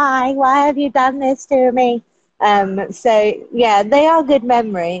God, why have you done this to me? So, yeah, they are good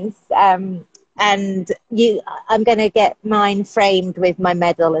memories. And I'm going to get mine framed with my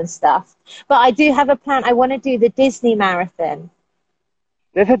medal and stuff. But I do have a plan. I want to do the Disney Marathon.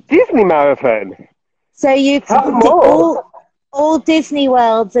 There's a Disney Marathon. So all Disney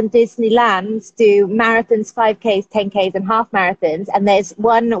Worlds and Disneylands do marathons, 5Ks, 10Ks, and half marathons. And there's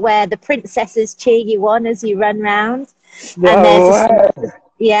one where the princesses cheer you on as you run round.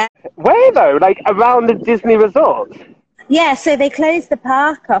 Yeah. Where though? Around the Disney resorts? Yeah, so they close the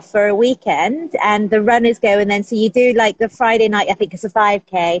park off for a weekend, and the runners go, and then so you do the Friday night, I think it's a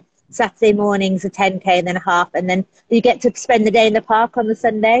 5K. Saturday morning's a 10K and then a half, and then you get to spend the day in the park on the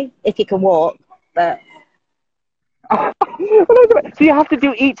Sunday if you can walk. But So you have to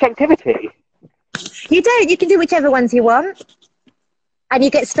do each activity? You don't. You can do whichever ones you want. And you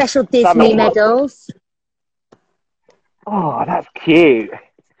get special Disney medals. Oh, that's cute.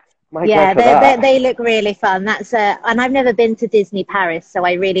 Yeah, they look really fun. And I've never been to Disney Paris, so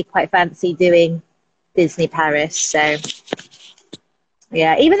I really quite fancy doing Disney Paris. So,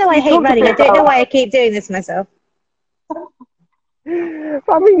 yeah, even though I hate running, I don't know why I keep doing this myself.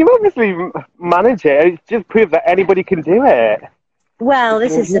 I mean, you obviously manage it. It just proves that anybody can do it. Well,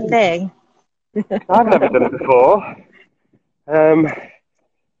 this is the thing. I've never done it before.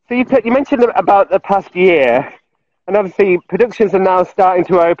 So you mentioned about the past year, and obviously productions are now starting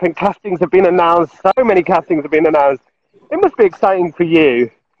to open. Castings have been announced. So many castings have been announced. It must be exciting for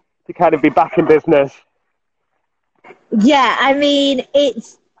you to kind of be back in business. Yeah, I mean,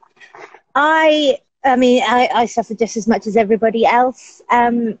 I suffered just as much as everybody else.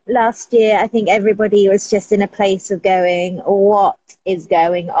 Last year, I think everybody was just in a place of going, what is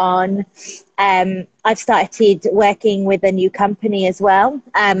going on? I've started working with a new company as well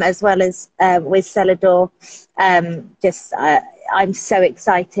as with Celador. I'm so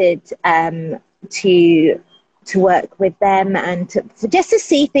excited to work with them and to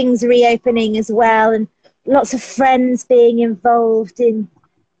see things reopening as well, and lots of friends being involved in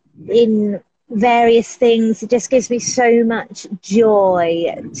various things. It just gives me so much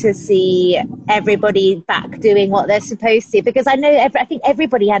joy to see everybody back doing what they're supposed to, because I think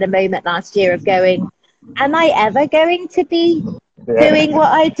everybody had a moment last year of going, am I ever going to be doing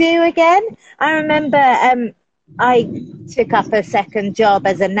what I do again? I remember I took up a second job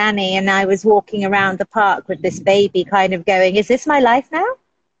as a nanny, and I was walking around the park with this baby kind of going, is this my life now?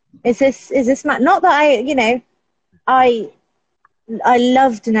 Is this my, not that I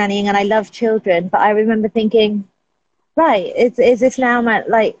loved nannying and I love children, but I remember thinking, right, is this now my,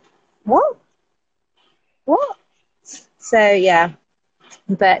 like, what? So, yeah,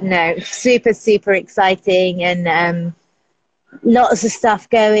 but no, super, super exciting, and lots of stuff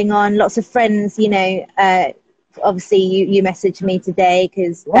going on, lots of friends, obviously you messaged me today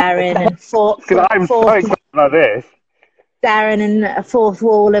because Darren and I'm so excited about this. Darren and Fourth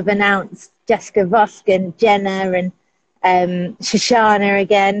Wall have announced Jessica Vosk and Jenna and Shoshana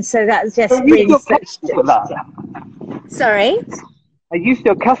again, so that's just brings such. Sorry, are you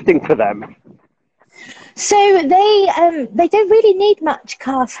still casting for them? So they don't really need much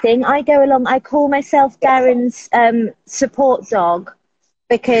casting. I go along. I call myself Darren's support dog,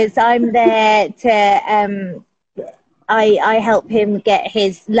 because I'm there to I help him get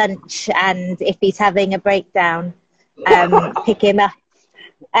his lunch, and if he's having a breakdown, pick him up.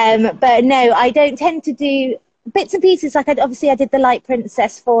 But no, I don't tend to do bits and pieces. Like I did the Light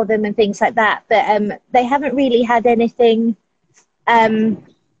Princess for them and things like that, but they haven't really had anything, that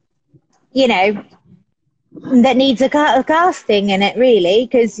needs a casting in it, really,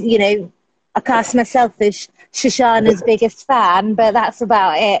 because I cast myself as Shoshana's biggest fan, but that's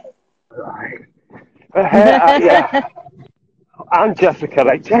about it. Right. Yeah. And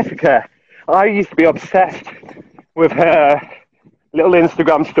Jessica, I used to be obsessed with her little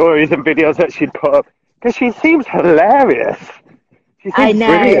Instagram stories and videos that she'd put up, because she seems hilarious. I know.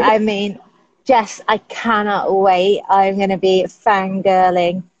 Brilliant. I mean, Jess, I cannot wait. I'm going to be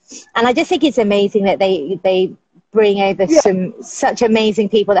fangirling. And I just think it's amazing that they bring over such amazing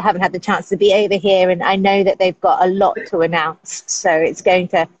people that haven't had the chance to be over here. And I know that they've got a lot to announce. So it's going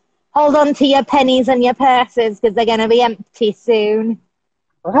to hold on to your pennies and your purses, because they're going to be empty soon.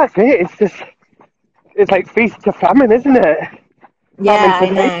 Well, that's it. It's like feast to famine, isn't it? Yeah, I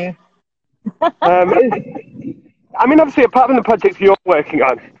know. I mean, obviously, apart from the projects you're working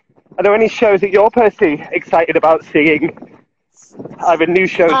on, are there any shows that you're personally excited about seeing? Either new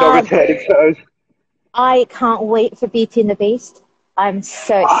shows or returning shows? I can't wait for Beauty and the Beast. I'm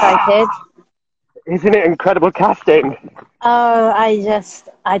so excited. Isn't it incredible casting? Oh,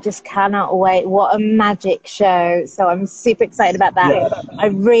 I just cannot wait. What a magic show. So I'm super excited about that. Yeah. I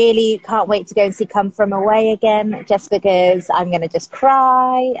really can't wait to go and see Come From Away again, just because I'm going to just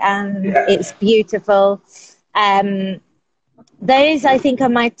cry, and it's beautiful. Those, I think, are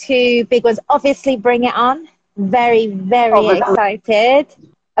my two big ones. Obviously, Bring It On. Very, very excited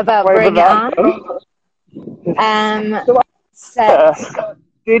about Bring It On.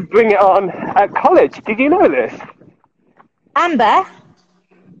 Did Bring It On at college. Did you know this? Amber?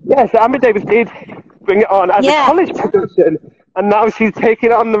 Yes, Amber Davis did Bring It On as a college production, and now she's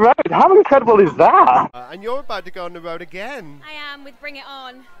taking it on the road. How incredible is that? And you're about to go on the road again. I am, with Bring It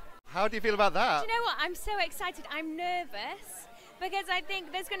On. How do you feel about that? Do you know what? I'm so excited. I'm nervous because I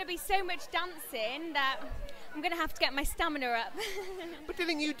think there's going to be so much dancing that I'm going to have to get my stamina up. But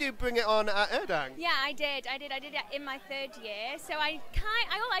didn't you bring it on at Erdang? Yeah, I did it in my 3rd year. So I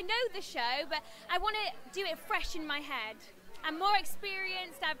know the show, but I want to do it fresh in my head. I'm more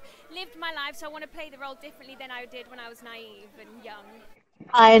experienced, I've lived my life, so I want to play the role differently than I did when I was naive and young.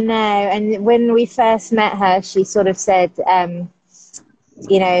 I know, and when we first met her, she sort of said,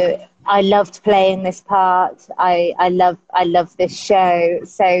 you know, I loved playing this part. I love this show.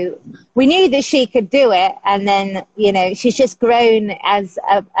 So we knew that she could do it, and then, you know, she's just grown as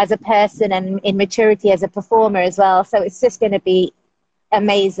a person and in maturity as a performer as well. So it's just going to be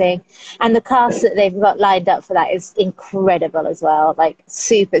amazing, and the cast that they've got lined up for that is incredible as well. Like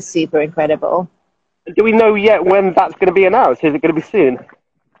super incredible. Do we know yet when that's going to be announced? Is it going to be soon?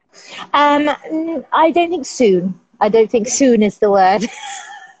 I don't think soon. I don't think soon is the word.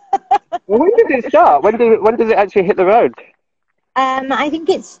 Well, when does it start? When does it actually hit the road? I think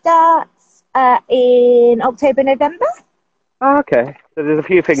it starts in October, November. Oh, okay. So there's a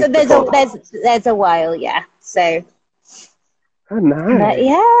few things. So before. there's a while, yeah. So. Oh, nice. But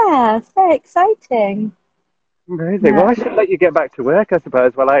yeah, it's very exciting. Amazing. Yeah. Well, I should let you get back to work, I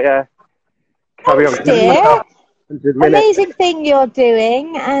suppose, while I carry on. Thanks, dear. 100 minutes. Amazing thing you're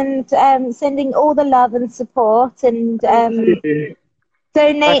doing, and sending all the love and support, and donate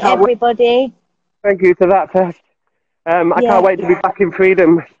everybody. Thank you to that first. I can't wait to be back in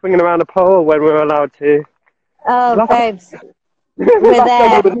freedom, swinging around a pole when we're allowed to. Oh, babes, we're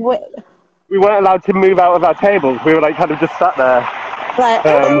there. We weren't allowed to move out of our tables. We were like kind of just sat there,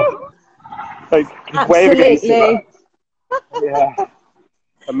 like just waving. Absolutely. Yeah,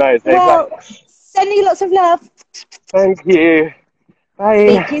 amazing. Well, sending you lots of love. Thank you. Bye.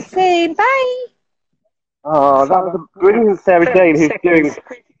 Speak to you soon. Bye. Oh, that was a brilliant Sarah Jane who's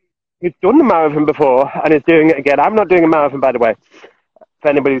done the marathon before and is doing it again. I'm not doing a marathon, by the way. If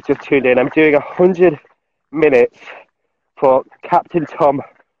anybody's just tuned in, I'm doing 100 minutes for Captain Tom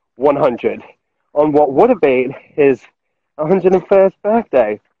 100 on what would have been his 101st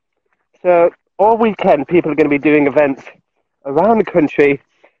birthday. So all weekend, people are going to be doing events around the country,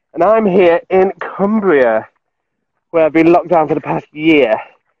 and I'm here in Cumbria, where I've been locked down for the past year.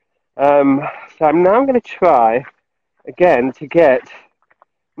 So I'm now going to try again to get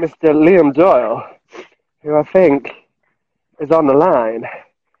Mr. Liam Doyle, who I think is on the line.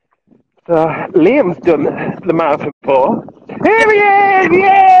 So Liam's done the marathon before. Here he is!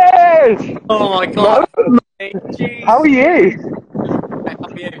 Yes! Oh my god! How are you? How are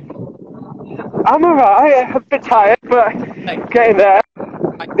you? I'm alright. A bit tired, but getting there.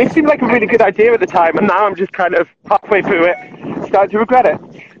 It seemed like a really good idea at the time, and now I'm just kind of halfway through it, starting to regret it.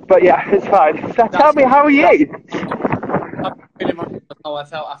 But yeah, it's fine. So tell me, how are you? I'm feeling how I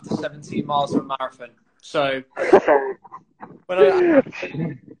felt after 17 miles of a marathon. So,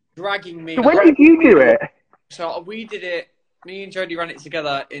 dragging me. So when did you do it? So we did it. Me and Jodie ran it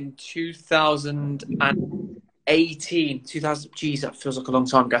together in 2018. Geez, that feels like a long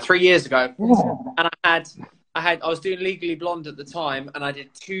time ago. 3 years ago. And I was doing Legally Blonde at the time, and I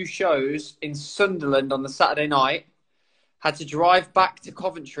did 2 shows in Sunderland on the Saturday night. Had to drive back to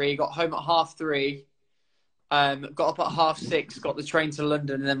Coventry, got home at 3:30, got up at 6:30, got the train to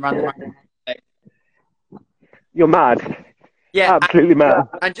London, and then ran the marathon. You're mad. Yeah, absolutely mad.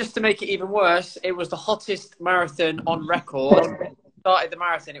 And just to make it even worse, it was the hottest marathon on record. Started the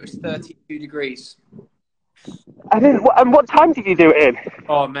marathon, it was 32 degrees. And what time did you do it in?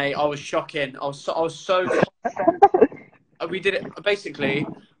 Oh, mate, I was shocking. I was so we did it, basically,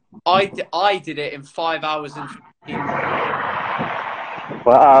 I did it in 5 hours and 15 minutes.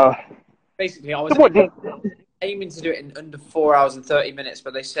 Wow. Basically, I was aiming to do it in under 4 hours and 30 minutes,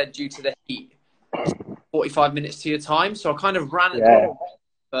 but they said due to the heat, 45 minutes to your time. So I kind of ran it,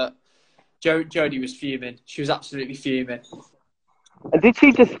 but Jodie was fuming. She was absolutely fuming. And did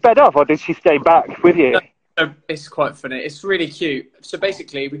she just sped off, or did she stay back with you? No, it's quite funny. It's really cute. So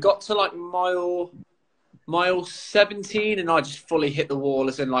basically, we got to like mile 17, and I just fully hit the wall,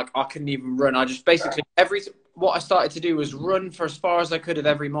 as in like I couldn't even run. I just basically what I started to do was run for as far as I could of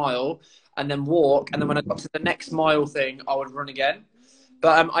every mile, and then walk. And then when I got to the next mile thing, I would run again.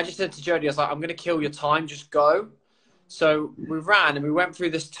 But I just said to Jodie, I was like, I'm going to kill your time, just go. So we ran and we went through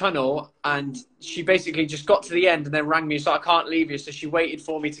this tunnel, and she basically just got to the end and then rang me. So I can't leave you. So she waited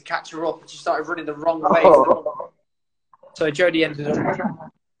for me to catch her up, and she started running the wrong way. So Jodie ended up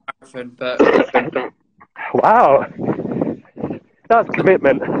marathon, but wow, that's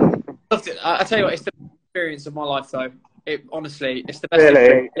commitment. Loved it. I tell you what, it's the best experience of my life, though. It honestly, it's the best.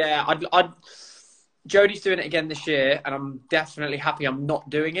 Really? Yeah, Jodie's doing it again this year, and I'm definitely happy I'm not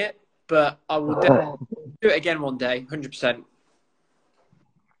doing it. But I will definitely do it again one day, 100%.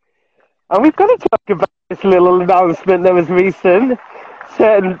 And we've got to talk about this little announcement that was recent,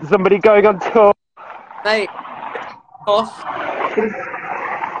 saying somebody going on tour. Mate, off.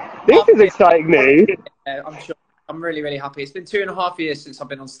 This is exciting news. Yeah, I'm sure. I'm really, really happy. It's been 2.5 years since I've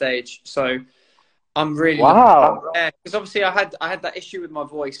been on stage, so I'm really Wow. because obviously I had that issue with my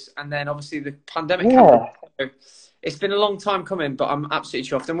voice, and then obviously the pandemic Yeah. happened. So it's been a long time coming, but I'm absolutely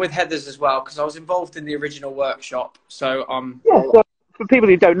chuffed. And with Heathers as well, because I was involved in the original workshop. So Yeah, so for people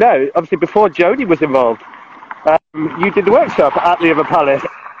who don't know, obviously before Jodie was involved, you did the workshop at the other palace.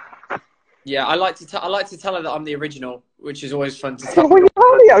 yeah, I like to tell her that I'm the original, which is always fun to tell. Well, you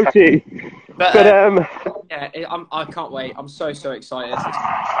are the OG. But But yeah, I can't wait. I'm so excited.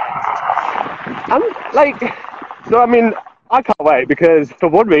 I'm like, so I mean, I can't wait because for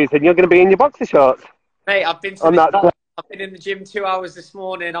one reason you're going to be in your boxer shorts. Mate, I've been On that. I've been in the gym 2 hours this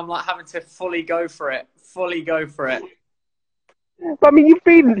morning. I'm like having to fully go for it. But I mean, you've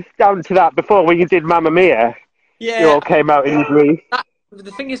been down to that before when you did Mamma Mia. You Yeah. all came out in Greece.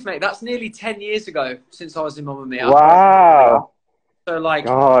 The thing is, mate, that's nearly 10 years ago since I was in Mamma Mia. Wow. So like,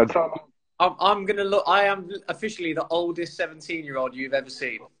 God. I'm gonna look. I am officially the oldest 17-year-old you've ever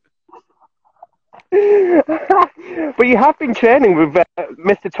seen. But you have been training with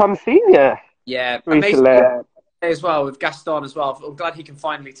Mr. Tom Senior Yeah, recently. amazing as well with Gaston as well. I'm glad he can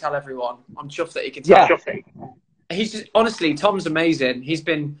finally tell everyone. I'm chuffed that he can tell. Yeah. He's just, honestly, Tom's amazing. He's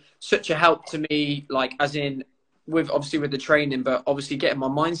been such a help to me, like as in with obviously with the training, but obviously getting my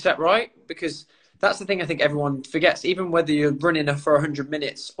mindset right, because that's the thing I think everyone forgets. Even whether you're running for 100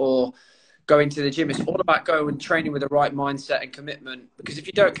 minutes or going to the gym, it's all about going and training with the right mindset and commitment. Because if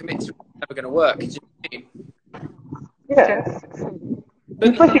you don't commit to it, it's never going to work. Do you know what I mean? Yeah.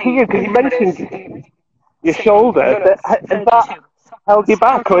 Especially for you, because you mentioned your shoulder. Has that held you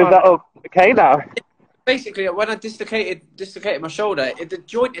back, or is that okay now? Basically, when I dislocated my shoulder, the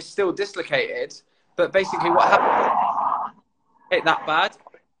joint is still dislocated. But basically, what happened? It that bad.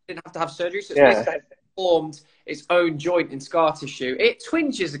 Didn't have to have surgery, so it's basically formed its own joint and scar tissue. It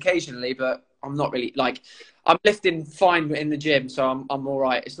twinges occasionally, but I'm not really like I'm lifting fine in the gym, so I'm all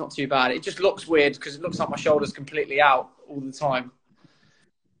right. It's not too bad. It just looks weird because it looks like my shoulder's completely out all the time.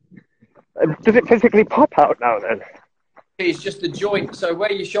 Does it physically pop out now then? It's just the joint. So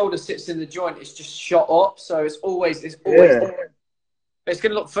where your shoulder sits in the joint, it's just shot up. So it's always. Yeah. It's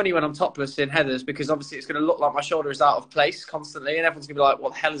going to look funny when I'm topless in Heathers because obviously it's going to look like my shoulder is out of place constantly, and everyone's going to be like,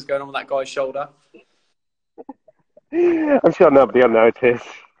 "What the hell is going on with that guy's shoulder?" I'm sure nobody will notice.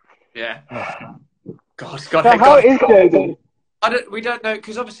 Yeah. God. So how is Jodie? We don't know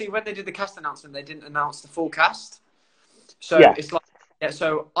because obviously when they did the cast announcement, they didn't announce the full cast. So it's like,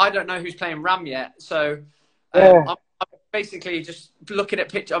 so I don't know who's playing Ram yet. So I'm basically just looking at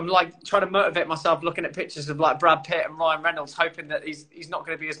pictures. I'm like trying to motivate myself, looking at pictures of like Brad Pitt and Ryan Reynolds, hoping that he's not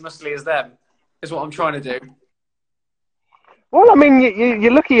going to be as muscly as them. Is what I'm trying to do. Well, I mean,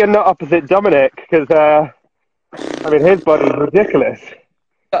 you're lucky you're not opposite Dominic because I mean his body's ridiculous.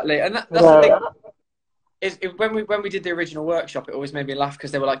 Exactly, and that's the thing. When we did the original workshop, it always made me laugh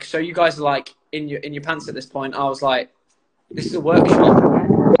because they were like, "So you guys are like in your pants at this point?" I was like, "This is a workshop."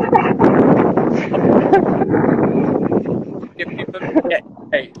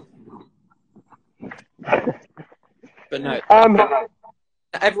 But no,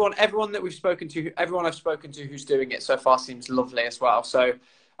 everyone that we've spoken to, everyone I've spoken to who's doing it so far seems lovely as well. So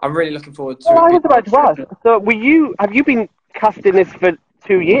I'm really looking forward to it. I was about to ask. So have you been casting this for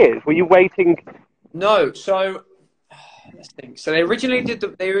 2 years? Were you waiting? No, so let's think. So they originally did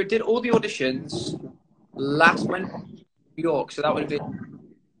all the auditions last Wednesday in New York. So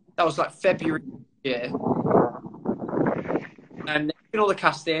that was like February year, and they did all the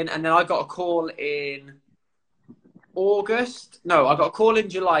casting, and then I got a call in August. No, I got a call in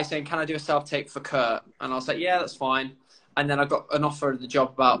July saying, "Can I do a self-tape for Kurt?" And I was like, "Yeah, that's fine." And then I got an offer of the job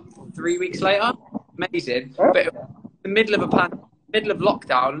about 3 weeks later. Amazing, but it was in the middle of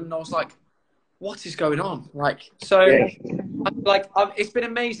lockdown, and I was like, "What is going on?" Like, so, it's been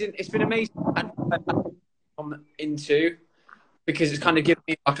amazing. It's been amazing, and I'm into because it's kind of given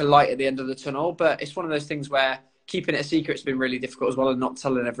me like a light at the end of the tunnel. But it's one of those things where keeping it a secret has been really difficult as well, and not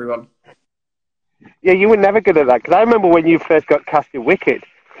telling everyone. Yeah, you were never good at that because I remember when you first got cast in Wicked,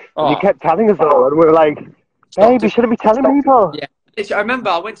 and you kept telling us all, and we were like, "Babe, you shouldn't be telling people." Yeah, I remember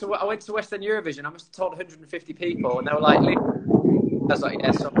I went to West End Eurovision. I must have told 150 people, and they were like, I was like,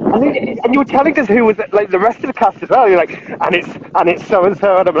 "Yeah." So. And you were telling us who was like the rest of the cast as well. You're like, and it's so and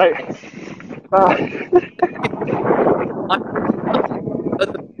so, and I'm like,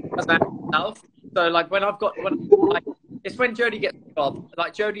 So like it's when Jodie gets the job.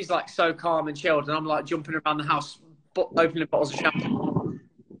 Like Jodie's like so calm and chilled, and I'm like jumping around the house, opening bottles of champagne.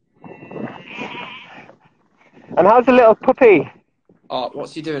 And how's the little puppy? Oh,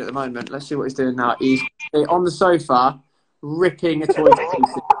 what's he doing at the moment? Let's see what he's doing now. He's on the sofa, ripping a toy to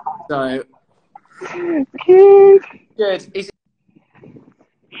pieces. So Cute. good. He's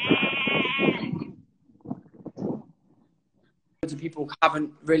people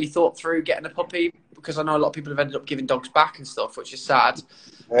haven't really thought through getting a puppy, because I know a lot of people have ended up giving dogs back and stuff, which is sad.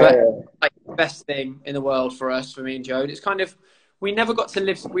 But like the best thing in the world for us, for me and Jode, it's kind of, we never got to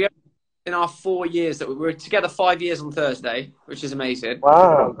live. We in our 4 years that we were together, 5 years on Thursday, which is amazing.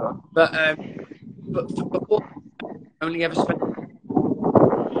 Wow. But before, only ever spent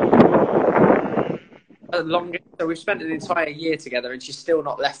the longest. So we've spent an entire year together, and she's still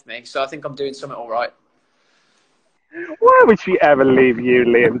not left me. So I think I'm doing something all right. Why would she ever leave you,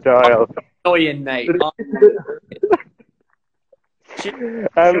 Liam Doyle? Annoying, mate.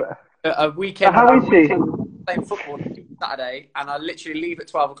 A weekend. How is she? Playing football Saturday, and I literally leave at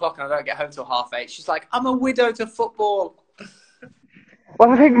 12 o'clock, and I don't get home till 8:30. She's like, "I'm a widow to football."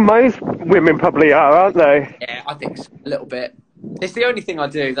 Well, I think most women probably are, aren't they? Yeah, I think so, a little bit. It's the only thing I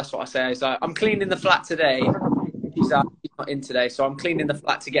do. That's what I say. Is I'm cleaning the flat today. She's not in today, so I'm cleaning the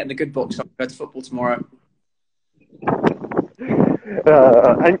flat to get in the good book, so I can go to football tomorrow.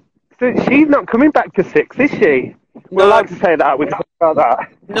 And so she's not coming back to 6, is she? We're allowed to say that. We talked about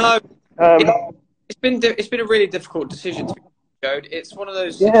that. No. It's been a really difficult decision to be Jode. It's one of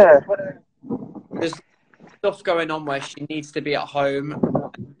those. Yeah. There's stuff going on where she needs to be at home,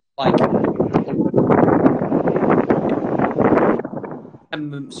 like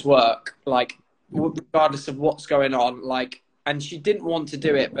months work, like regardless of what's going on, like, and she didn't want to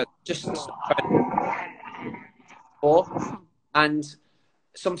do it, but just and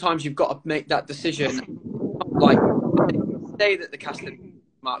sometimes you've got to make that decision. Like the day that the casting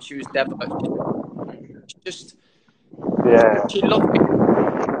march, she was devastated. She loved it.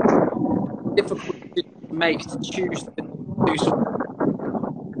 Difficult to make, to choose to do something.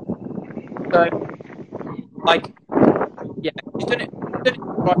 So, like, yeah, she's done it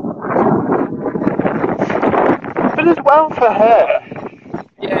right. But as well for her.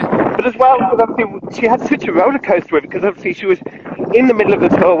 Yeah. But as well, because obviously she had such a roller coaster with it, because obviously she was in the middle of the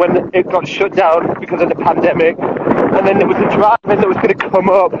tour when it got shut down because of the pandemic, and then there was a drive-in that was going to come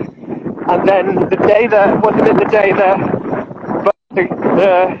up, and then the day that, wasn't it the day that the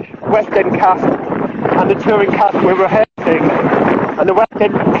West End cast and the touring cast were rehearsing, and the West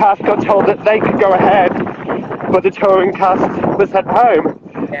End cast got told that they could go ahead, but the touring cast was sent home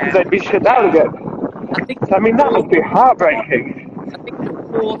because they'd be shut down again. I mean, that must be heartbreaking. I think the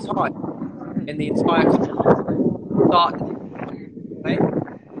 4 times in the entire country started. Right?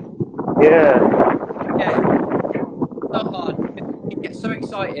 Yeah. Yeah. So hard. You get so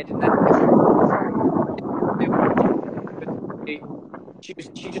excited, and then she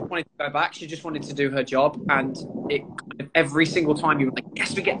just wanted to go back. She just wanted to do her job, and it kind of every single time you were like,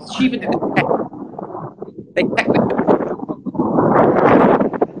 yes, we get. She even did the tech. They technically.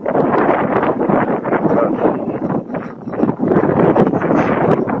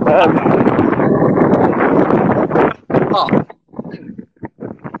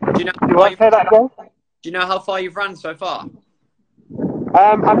 Do you know how far you've run so far?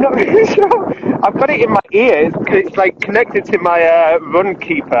 I'm not really sure. I've got it in my ears because it's like connected to my run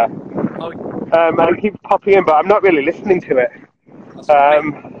keeper. And it keeps popping in, but I'm not really listening to it.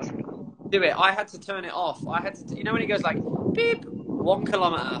 Do it. I had to turn it off. I had to, you know, when it goes like beep, 1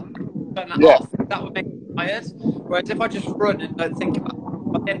 kilometer, turn that off. That would make me tired. Whereas if I just run and don't think about it,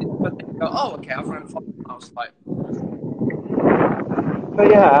 but then go, oh, okay, I've run 5 miles. Like. So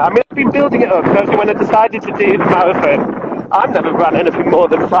yeah, I mean, I've been building it up. So when I decided to do the marathon, I've never run anything more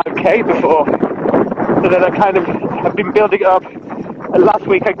than 5k before. So then I kind of have been building it up. And last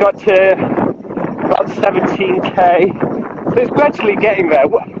week I got to about 17k. So it's gradually getting there.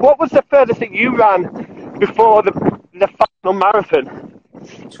 What was the furthest that you ran before the final marathon?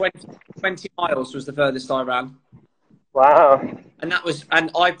 20 miles was the furthest I ran. Wow. And that was,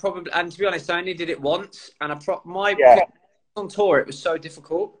 and to be honest, I only did it once. And on tour, it was so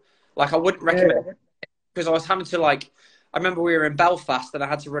difficult. Like, I wouldn't recommend it because I was having to, like, I remember we were in Belfast and I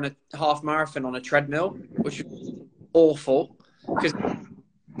had to run a half marathon on a treadmill, which was awful because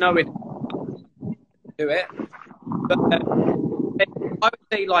no one do it. But I would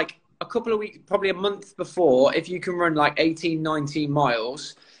say, like, a couple of weeks, probably a month before, if you can run like 18, 19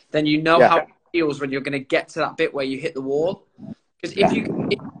 miles, then you know how it feels when you're going to get to that bit where you hit the wall. Because if you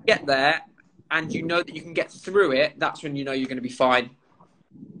get there and you know that you can get through it, that's when you know you're going to be fine.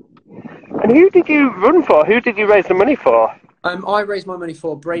 And who did you run for? Who did you raise the money for? I raised my money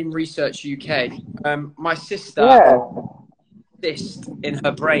for Brain Research UK. My sister cyst in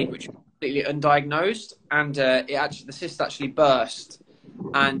her brain, which was completely undiagnosed, and the cyst actually burst,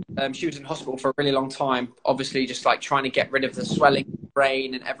 and she was in hospital for a really long time. Obviously, just like trying to get rid of the swelling, in the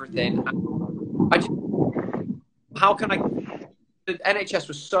brain, and everything. And how can I? The NHS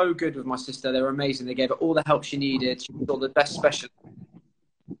was so good with my sister. They were amazing. They gave her all the help she needed. She saw the best specialist,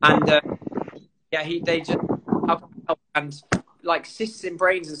 and they just how can I help? And like cysts in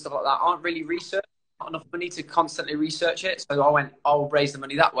brains and stuff like that aren't really researched. Not enough money to constantly research it. So I went, I'll raise the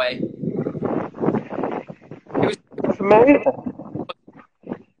money that way. That's amazing.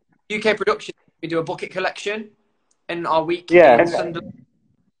 UK production, we do a bucket collection in our week Yeah. in Sunderland,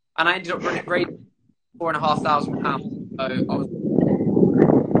 and I ended up raising £4,500. So I was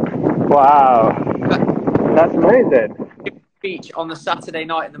Wow, that's amazing. speech on the Saturday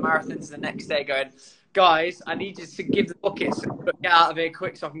night and the marathons the next day going, guys, I need you to give the buckets, but get out of here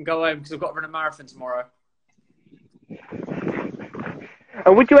quick so I can go home because I've got to run a marathon tomorrow.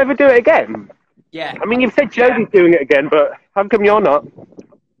 And would you ever do it again? Yeah. I mean, you've said Jodie's doing it again, but how come you're not?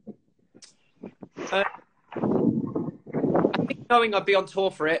 I think knowing I'd be on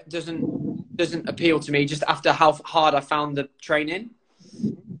tour for it doesn't appeal to me just after how hard I found the training.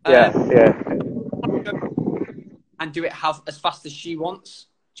 Yeah. And do it as fast as she wants.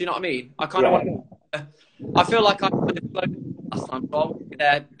 Do you know what I mean? I kind of want. I feel like I kind of flowed last time, so I'll be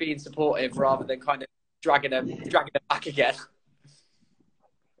there being supportive rather than kind of dragging her back again.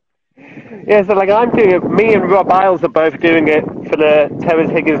 Yeah, so like I'm doing it. Me and Rob Isles are both doing it for the Terence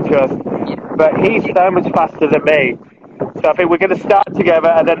Higgins Trust, but he's so much faster than me. So I think we're going to start together,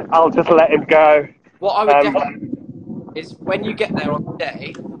 and then I'll just let him go. What I would definitely do is when you get there on the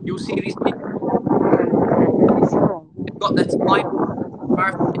day, you'll see these people. They've got their time.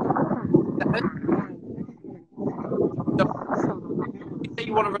 So, say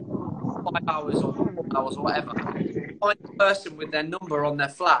you want to run 5 hours or 4 hours or whatever, find the person with their number on their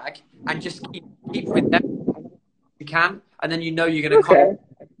flag and just keep with them if you can, and then you know you're going to come.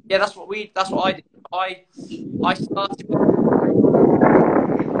 Yeah, that's what I did. I started.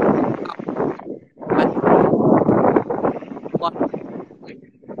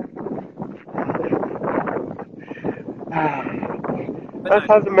 That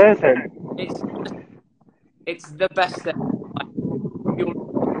sounds amazing. It's the best thing.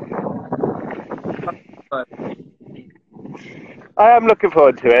 I am looking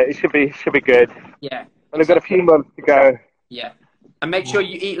forward to it. It should be good. Yeah. And I've got a few months to go. Yeah. And make sure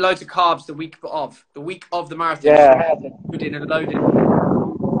you eat loads of carbs the week of the marathon. Yeah. Loading and loading.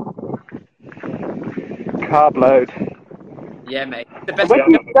 Carb load. Yeah, mate. The best. When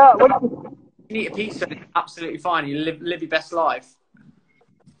do you start? You eat a pizza, it's absolutely fine. You live your best life.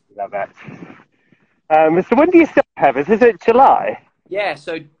 Love that. So when do you start, Heathers? Is it July? Yeah.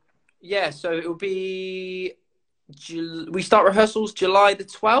 So it will be. We start rehearsals July the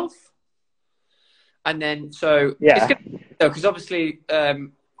 12th, and then it's because obviously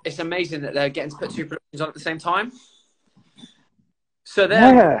it's amazing that they're getting to put 2 productions on at the same time. So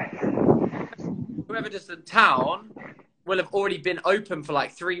whoever does the town will have already been open for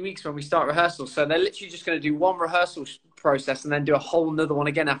like 3 weeks when we start rehearsals. So they're literally just going to do one rehearsal process and then do a whole nother one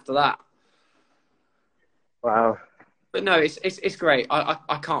again after that. Wow. But no, it's great.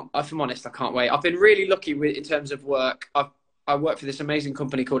 I can't. If I'm honest, I can't wait. I've been really lucky in terms of work. I work for this amazing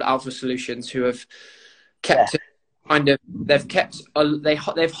company called Alpha Solutions, who have kept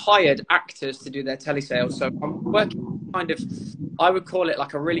they've hired actors to do their telesales. So I'm working I would call it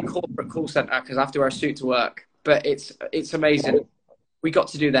like a really corporate call center because I have to wear a suit to work. But it's amazing. We got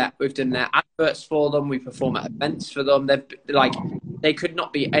to do that. We've done their adverts for them. We perform at events for them. They could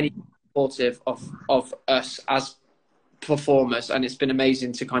not be any supportive of us as performers, and it's been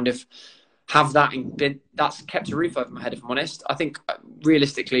amazing to kind of have that and that's kept a roof over my head. If I'm honest, I think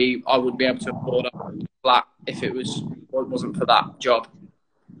realistically I wouldn't be able to afford a flat if it wasn't for that job.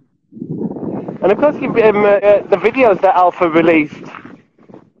 And of course, you've the videos that Alpha released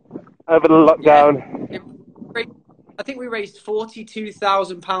over the lockdown. Yeah, I think we raised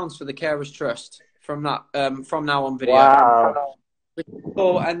 £42,000 for the Carers Trust from that from now on video. Wow!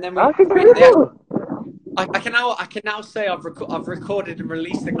 And then I can now say I've recorded and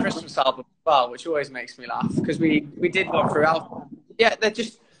released the Christmas album as well, which always makes me laugh because we did one through Alpha. Yeah, they're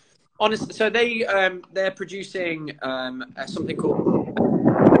just honest. So they're producing something called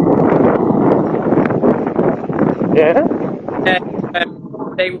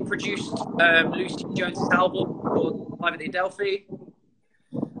they produced Lucy Jones' album called Live at the Adelphi.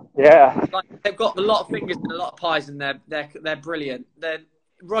 Yeah, they've got a lot of fingers and a lot of pies, and they're brilliant.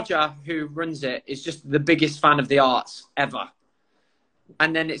 Roger, who runs it, is just the biggest fan of the arts ever.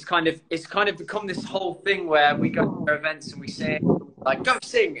 And then it's kind of become this whole thing where we go to their events and we say, Like, go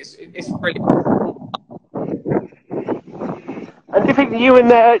sing. It's brilliant. And do you think you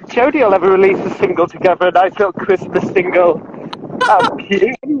and Jodie will ever release a single together, a nice little Christmas single? That'd be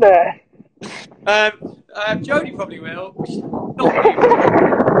cute, wouldn't it? Jodie probably will. Not me.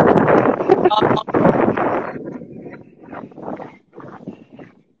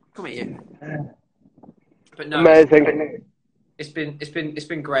 Come at you. But no, Amazing. it's been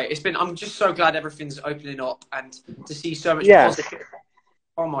great. I'm just so glad everything's opening up and to see so much positive.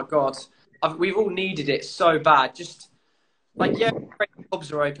 Oh my God, we've all needed it so bad. Just like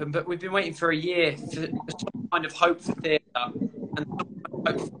clubs are open, but we've been waiting for a year for some kind of hope for theatre and some kind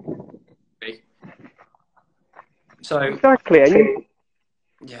of hope for so exactly. And you,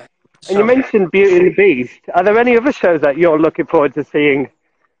 yeah. and you mentioned Beauty and the Beast. Are there any other shows that you're looking forward to seeing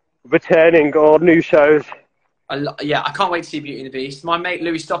returning or new shows? Yeah, I can't wait to see Beauty and the Beast. My mate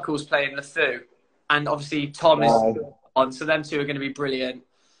Louis Stockel's playing LeFou, and obviously Tom is on, so them two are going to be brilliant.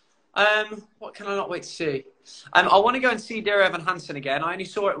 What can I not wait to see? I want to go and see Dear Evan Hansen again. I only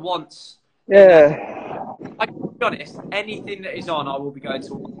saw it once. Yeah. I can be honest, anything that is on, I will be going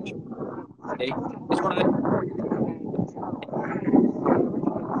to watch. It's one of the...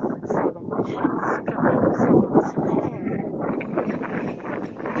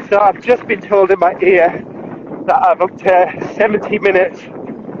 So I've just been told in my ear that I'm up to 70 minutes.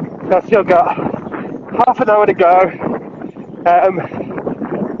 So I've still got half an hour to go.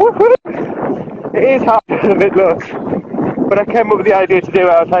 It is harder than it looks. When I came up with the idea to do it,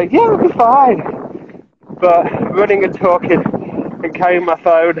 I was like, yeah, it'll be fine. But running and talking and carrying my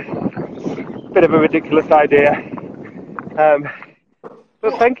phone, bit of a ridiculous idea.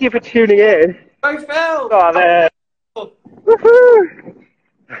 But thank you for tuning in. Go Phil! Oh, there. Woohoo!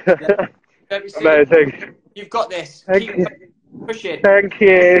 Amazing. You've got this. Keep pushing. Thank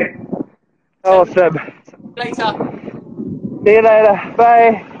you. Awesome. Later. See you later.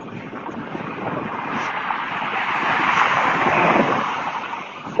 Bye.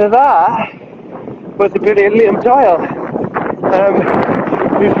 So that was the brilliant Liam Doyle,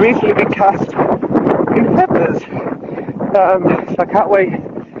 who's recently been cast in Peppers. So I can't wait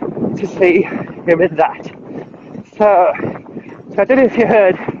to see him in that. So I don't know if you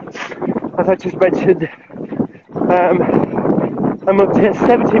heard, as I just mentioned, I'm up to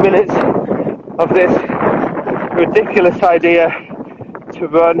 70 minutes of this ridiculous idea to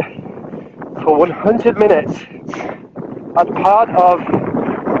run for 100 minutes as part of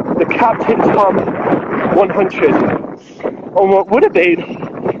the Captain Tom 100 on what would have been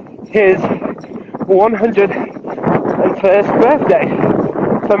his 101st birthday.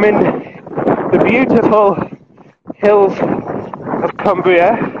 So I'm in the beautiful hills of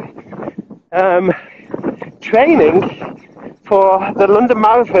Cumbria, training for the London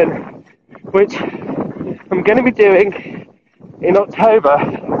Marathon, which I'm going to be doing in October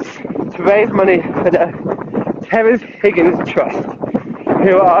to raise money for the Terence Higgins Trust,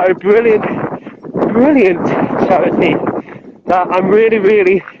 who are a brilliant charity that I'm really,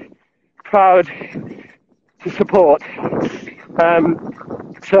 really proud to support.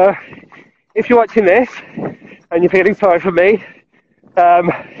 So if you're watching this and you're feeling sorry for me,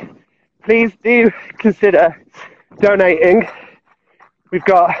 please do consider donating. We've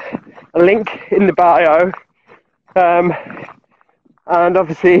got a link in the bio, and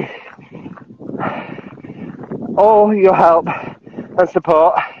obviously all your help and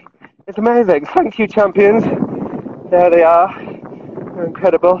support is amazing. Thank you, champions. There they are. They're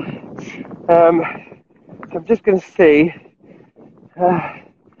incredible. So I'm just going to see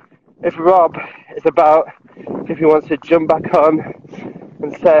if Rob is about, if he wants to jump back on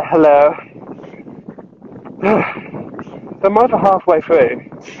and say hello. So I'm over halfway through,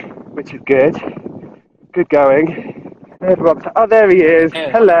 which is good. Good going. There's Rob. Oh, there he is.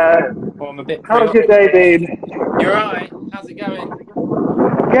 Yeah. Hello. Well, I'm a bit How's your day been? You're right. How's it going?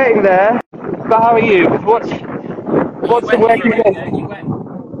 Getting there. But how are you? What's the working day? You went.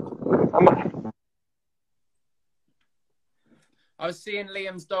 I was seeing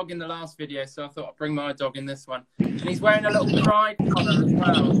Liam's dog in the last video, so I thought I'd bring my dog in this one. And he's wearing a little pride collar as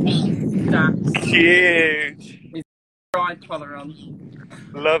well. That's Cute. his pride collar on.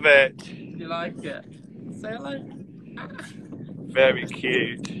 Love it. Do you like it? Say hello. Very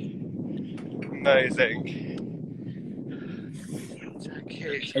cute. Amazing. So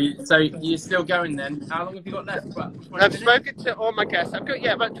cute. So you're still going then? How long have you got left? What, 20 I've minutes? spoken to all my guests. I've got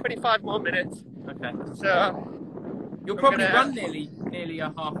about 25 more minutes. Okay. So You'll probably run nearly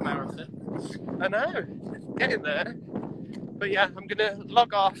a half marathon. I know, it's getting there. But yeah, I'm gonna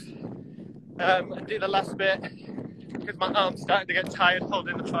log off and do the last bit because my arm's starting to get tired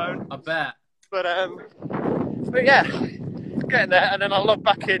holding the phone. I bet. But yeah, getting there, and then I'll log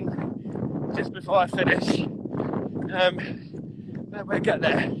back in just before I finish. We'll get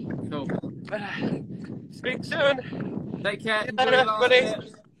there. Cool. But, speak soon. Take care. See you Enjoy later, your last buddy.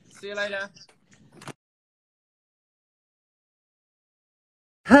 bit. See you later.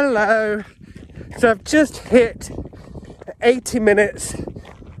 Hello. So I've just hit 80 minutes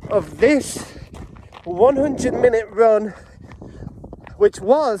of this 100-minute run, which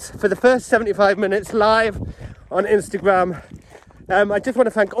was for the first 75 minutes live on Instagram. I just want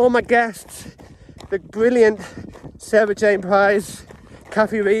to thank all my guests, the brilliant Sarah Jane Price,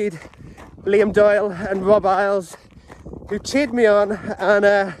 Kathy Reed, Liam Doyle and Rob Isles, who cheered me on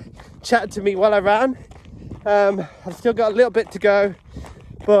and chatted to me while I ran. I've still got a little bit to go,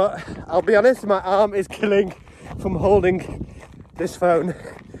 but I'll be honest, my arm is killing from holding this phone.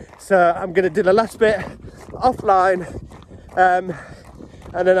 So I'm going to do the last bit offline, and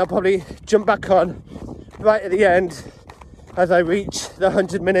then I'll probably jump back on right at the end as I reach the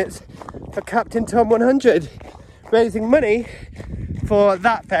 100 minutes for Captain Tom 100, raising money for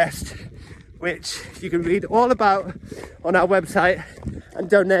That Fest, which you can read all about on our website and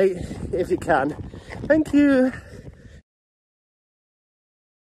donate if you can. Thank you.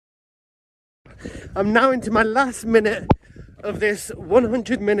 I'm now into my last minute of this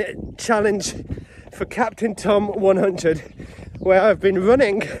 100-minute challenge for Captain Tom 100, where I've been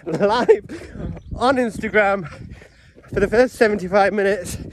running live on Instagram for the first 75 minutes